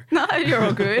 so I'm sorry. No, you're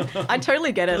all good. I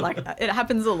totally get it. Like, it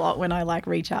happens a lot when I like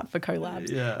reach out for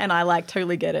collabs. Yeah. And I like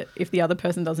totally get it. If the other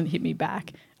person doesn't hit me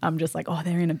back, I'm just like, oh,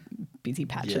 they're in a busy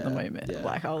patch at the Yeah, moment. yeah.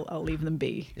 Like, I'll leave them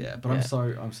be. Yeah, but I'm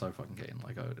so fucking keen.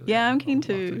 Like, Yeah, I'm keen I'd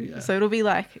love too. yeah. So it'll be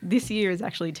like, this year is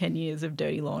actually 10 years of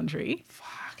dirty laundry. Fuck.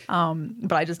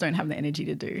 But I just don't have the energy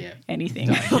to do Yeah. anything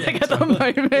No, like yeah, at the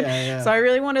totally. moment. Yeah. So I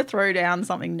really want to throw down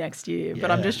something next year, but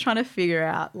I'm Yeah. just trying to figure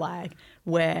out like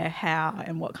where, how,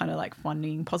 and what kind of like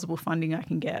possible funding I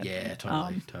can get. Yeah,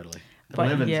 totally. But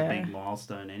 11's yeah. a big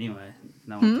milestone anyway.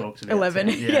 No one talks about 11.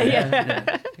 10.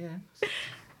 Yeah. Yeah.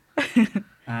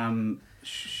 And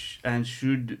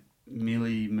should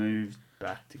Millie move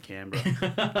back to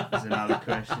Canberra? Is another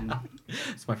question.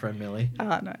 It's my friend Millie.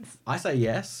 Nice. I say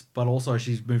yes, but also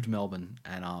she's moved to Melbourne,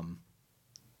 and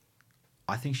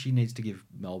I think she needs to give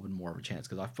Melbourne more of a chance,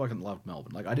 because I fucking loved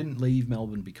Melbourne. Like, I didn't leave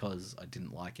Melbourne because I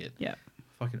didn't like it. Yeah.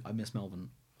 I miss Melbourne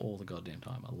all the goddamn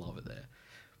time. I love it there,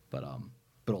 but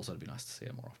also it'd be nice to see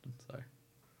her more often. So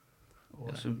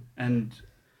awesome. And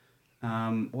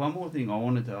one more thing I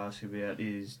wanted to ask you about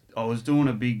is I was doing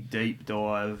a big deep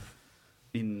dive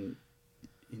into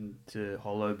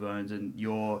Hollow Bones and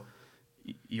your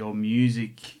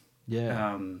music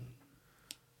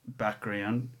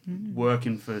background,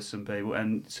 working for some people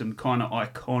and some kind of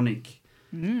iconic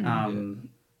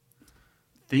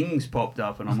things popped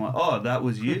up, and I'm like, oh, that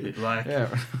was you. Like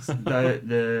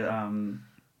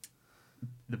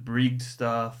the Briggs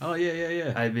stuff. Oh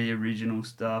yeah. AB original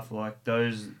stuff, like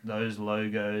those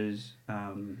logos.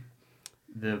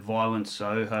 The Violent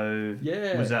Soho.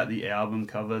 Yeah. Was that the album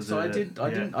cover? So I didn't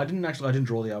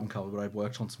draw the album cover, but I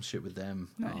worked on some shit with them.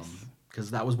 Nice.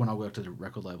 Because that was when I worked at a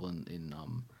record label in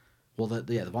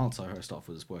the Violent Soho stuff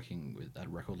was working with at a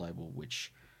record label,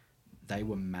 which they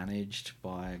were managed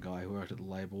by a guy who worked at the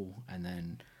label, and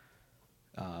then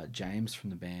James from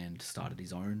the band started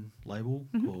his own label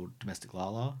called Domestic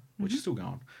Lala, which is still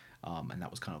going. And that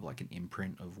was kind of like an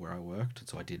imprint of where I worked. And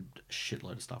so I did a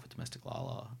shitload of stuff with Domestic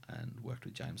Lala and worked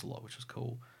with James a lot, which was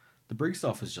cool. The Briggs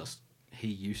stuff is just, he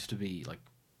used to be like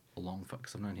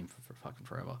because I've known him for fucking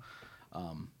forever.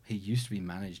 He used to be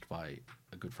managed by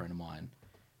a good friend of mine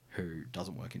who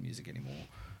doesn't work in music anymore.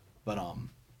 But,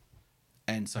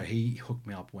 and so he hooked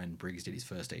me up when Briggs did his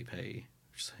first EP, which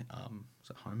was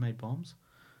it Homemade Bombs?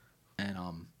 And,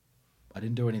 I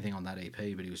didn't do anything on that EP,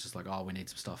 but he was just like, oh, we need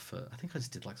some stuff for... I think I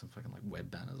just did like some fucking like web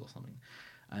banners or something.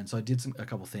 And so I did a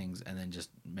couple things and then just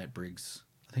met Briggs.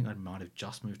 I think I might have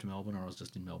just moved to Melbourne, or I was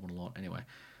just in Melbourne a lot. Anyway,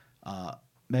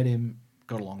 met him,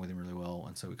 got along with him really well,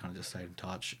 and so we kind of just stayed in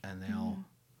touch. And now,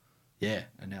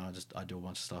 I do a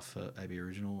bunch of stuff for AB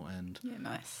Original, and... Yeah,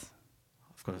 nice.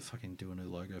 I've got to fucking do a new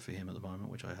logo for him at the moment,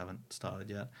 which I haven't started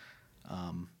yet.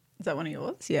 Is that one of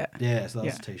yours? Yeah. Yeah, so that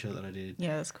was a t-shirt that I did.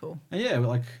 Yeah, that's cool. And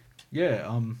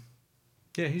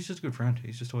he's just a good friend.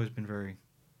 He's just always been very,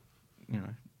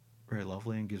 very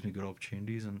lovely and gives me good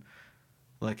opportunities. And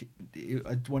like,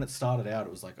 when it started out,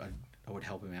 it was like I would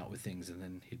help him out with things, and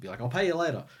then he'd be like, "I'll pay you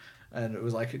later." And it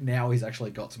was like, now he's actually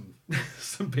got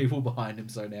some people behind him.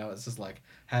 So now it's just like,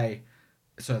 hey.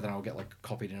 So then I'll get like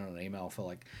copied in on an email for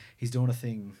like, he's doing a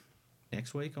thing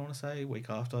next week, I want to say, week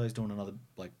after. He's doing another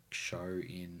like show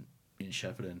in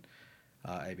Shepparton.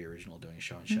 AB Original doing a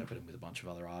show in Shepparton with a bunch of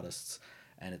other artists,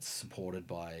 and it's supported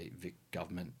by Vic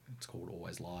government. It's called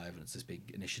Always Live, and it's this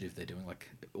big initiative they're doing. Like,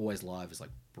 Always Live is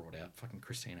like brought out fucking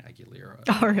Christina Aguilera.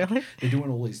 Oh, really? They're doing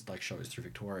all these like shows through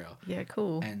Victoria. Yeah,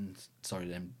 cool. And so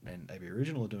and AB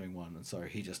Original are doing one, and so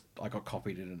I got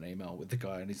copied in an email with the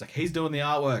guy, and he's like, he's doing the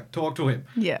artwork, talk to him.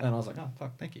 Yeah. And I was like, oh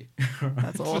fuck, thank you.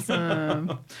 That's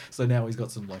awesome. So now he's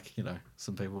got some like,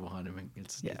 some people behind him, and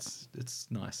it's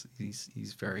nice.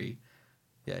 He's very,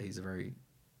 he's a very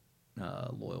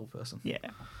loyal person. Yeah.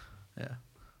 Yeah.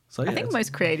 So I think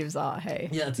most creatives are, hey.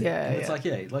 Yeah, that's it. And it's like,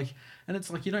 and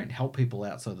it's like, you don't help people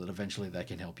out so that eventually they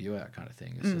can help you out, kind of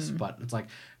thing. It's just, but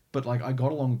I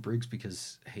got along with Briggs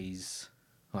because he's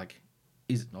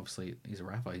obviously a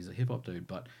rapper, he's a hip hop dude,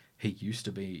 but he used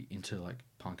to be into like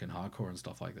punk and hardcore and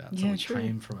stuff like that. So we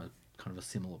came from a kind of a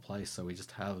similar place. So we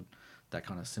just have that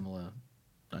kind of similar,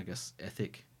 I guess,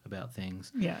 ethic about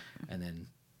things. Yeah. And then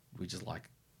we just like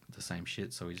the same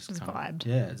shit. So we just kind of vibed.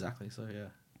 Yeah, exactly. So yeah,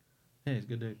 he's a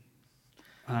good dude.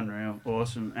 Unreal,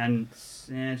 awesome. And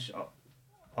Sancho,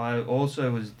 I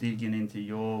also was digging into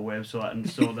your website and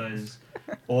saw those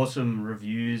awesome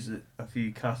reviews that a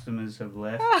few customers have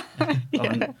left.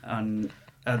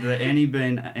 Are there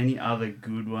any other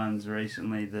good ones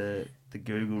recently? The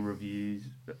Google reviews,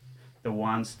 the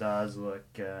 1 stars,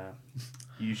 like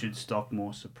you should stock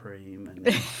more Supreme, and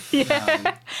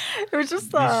it was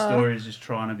just this story is just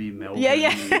trying to be Melbourne.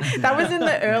 That was in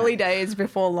the early days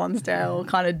before Lonsdale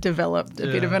kind of developed a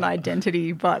bit of an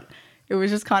identity, but it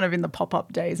was just kind of in the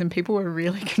pop-up days, and people were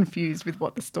really confused with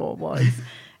what the store was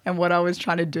and what I was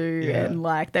trying to do. And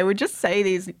like, they would just say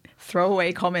these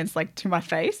throwaway comments like to my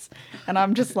face, and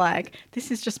I'm just like, this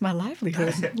is just my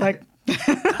livelihood. Like,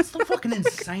 that's the fucking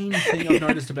insane thing I've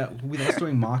noticed about with us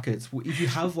doing markets. If you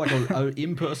have like a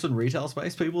in-person retail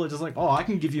space, people are just like, oh, I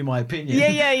can give you my opinion.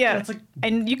 Yeah. It's like,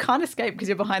 and you can't escape because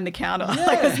you're behind the counter. Yeah.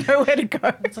 Like, there's nowhere to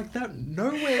go. It's like that.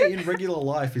 Nowhere in regular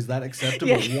life is that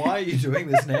acceptable. Why are you doing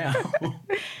this now?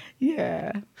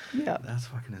 Yeah. That's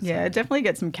fucking insane. Yeah, definitely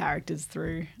get some characters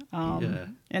through.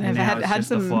 And have now had just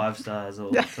some the 5 stars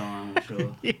all the time, I'm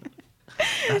sure.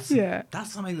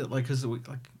 That's something that like because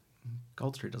like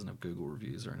Gold Street doesn't have Google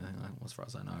reviews or anything like, as far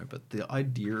as I know. But the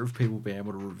idea of people being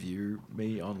able to review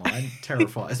me online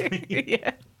terrifies me.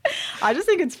 Yeah. I just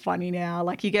think it's funny now.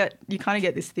 Like you kind of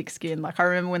get this thick skin. Like I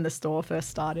remember when the store first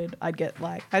started,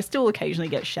 I still occasionally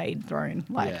get shade thrown.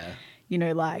 Like, you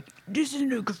know, like this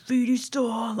isn't a graffiti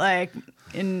store. Like,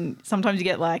 and sometimes you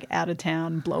get like out of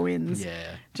town blow-ins.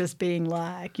 Yeah. Just being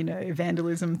like, you know,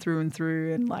 vandalism through and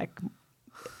through, and like,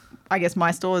 I guess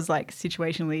my store is like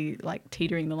situationally like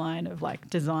teetering the line of like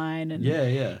design and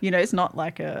you know, it's not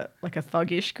like a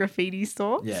thuggish graffiti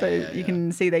store. You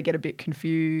can see they get a bit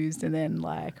confused, and then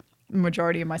like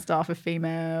majority of my staff are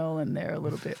female and they're a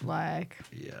little bit like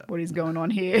what is going on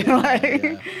here?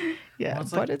 Well,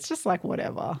 but it's just like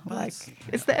whatever. Like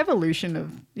it's the evolution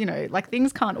of, you know, like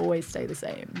things can't always stay the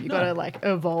same. You gotta like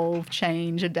evolve,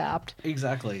 change, adapt.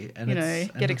 Exactly. And you know,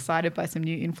 get excited by some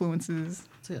new influences.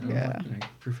 That's it. Yeah. Like, you know,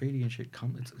 graffiti and shit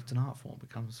it's an art form. It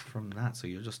comes from that. So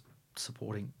you're just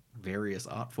supporting various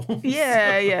art forms.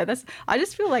 Yeah. I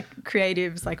just feel like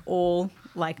creatives, like all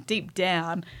like deep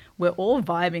down, we're all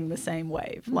vibing the same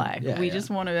wave. Like we just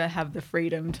want to have the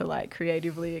freedom to like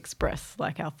creatively express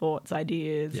like our thoughts,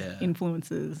 ideas,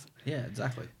 influences. Yeah,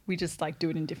 exactly. We just like do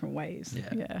it in different ways.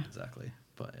 Yeah. Exactly.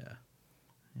 But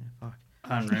fuck.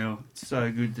 Unreal.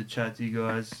 So good to chat to you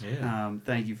guys. Yeah.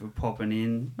 Thank you for popping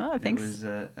in. Oh, thanks. It was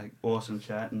an awesome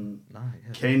chat, and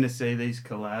keen to see these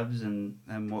collabs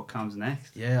and what comes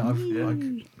next. Yeah,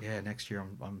 next year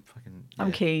I'm fucking.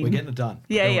 I'm keen. We're getting it done.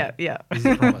 Yeah. This is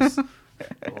a promise.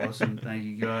 Awesome. Thank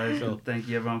you guys. Thank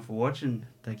you everyone for watching.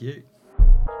 Thank you.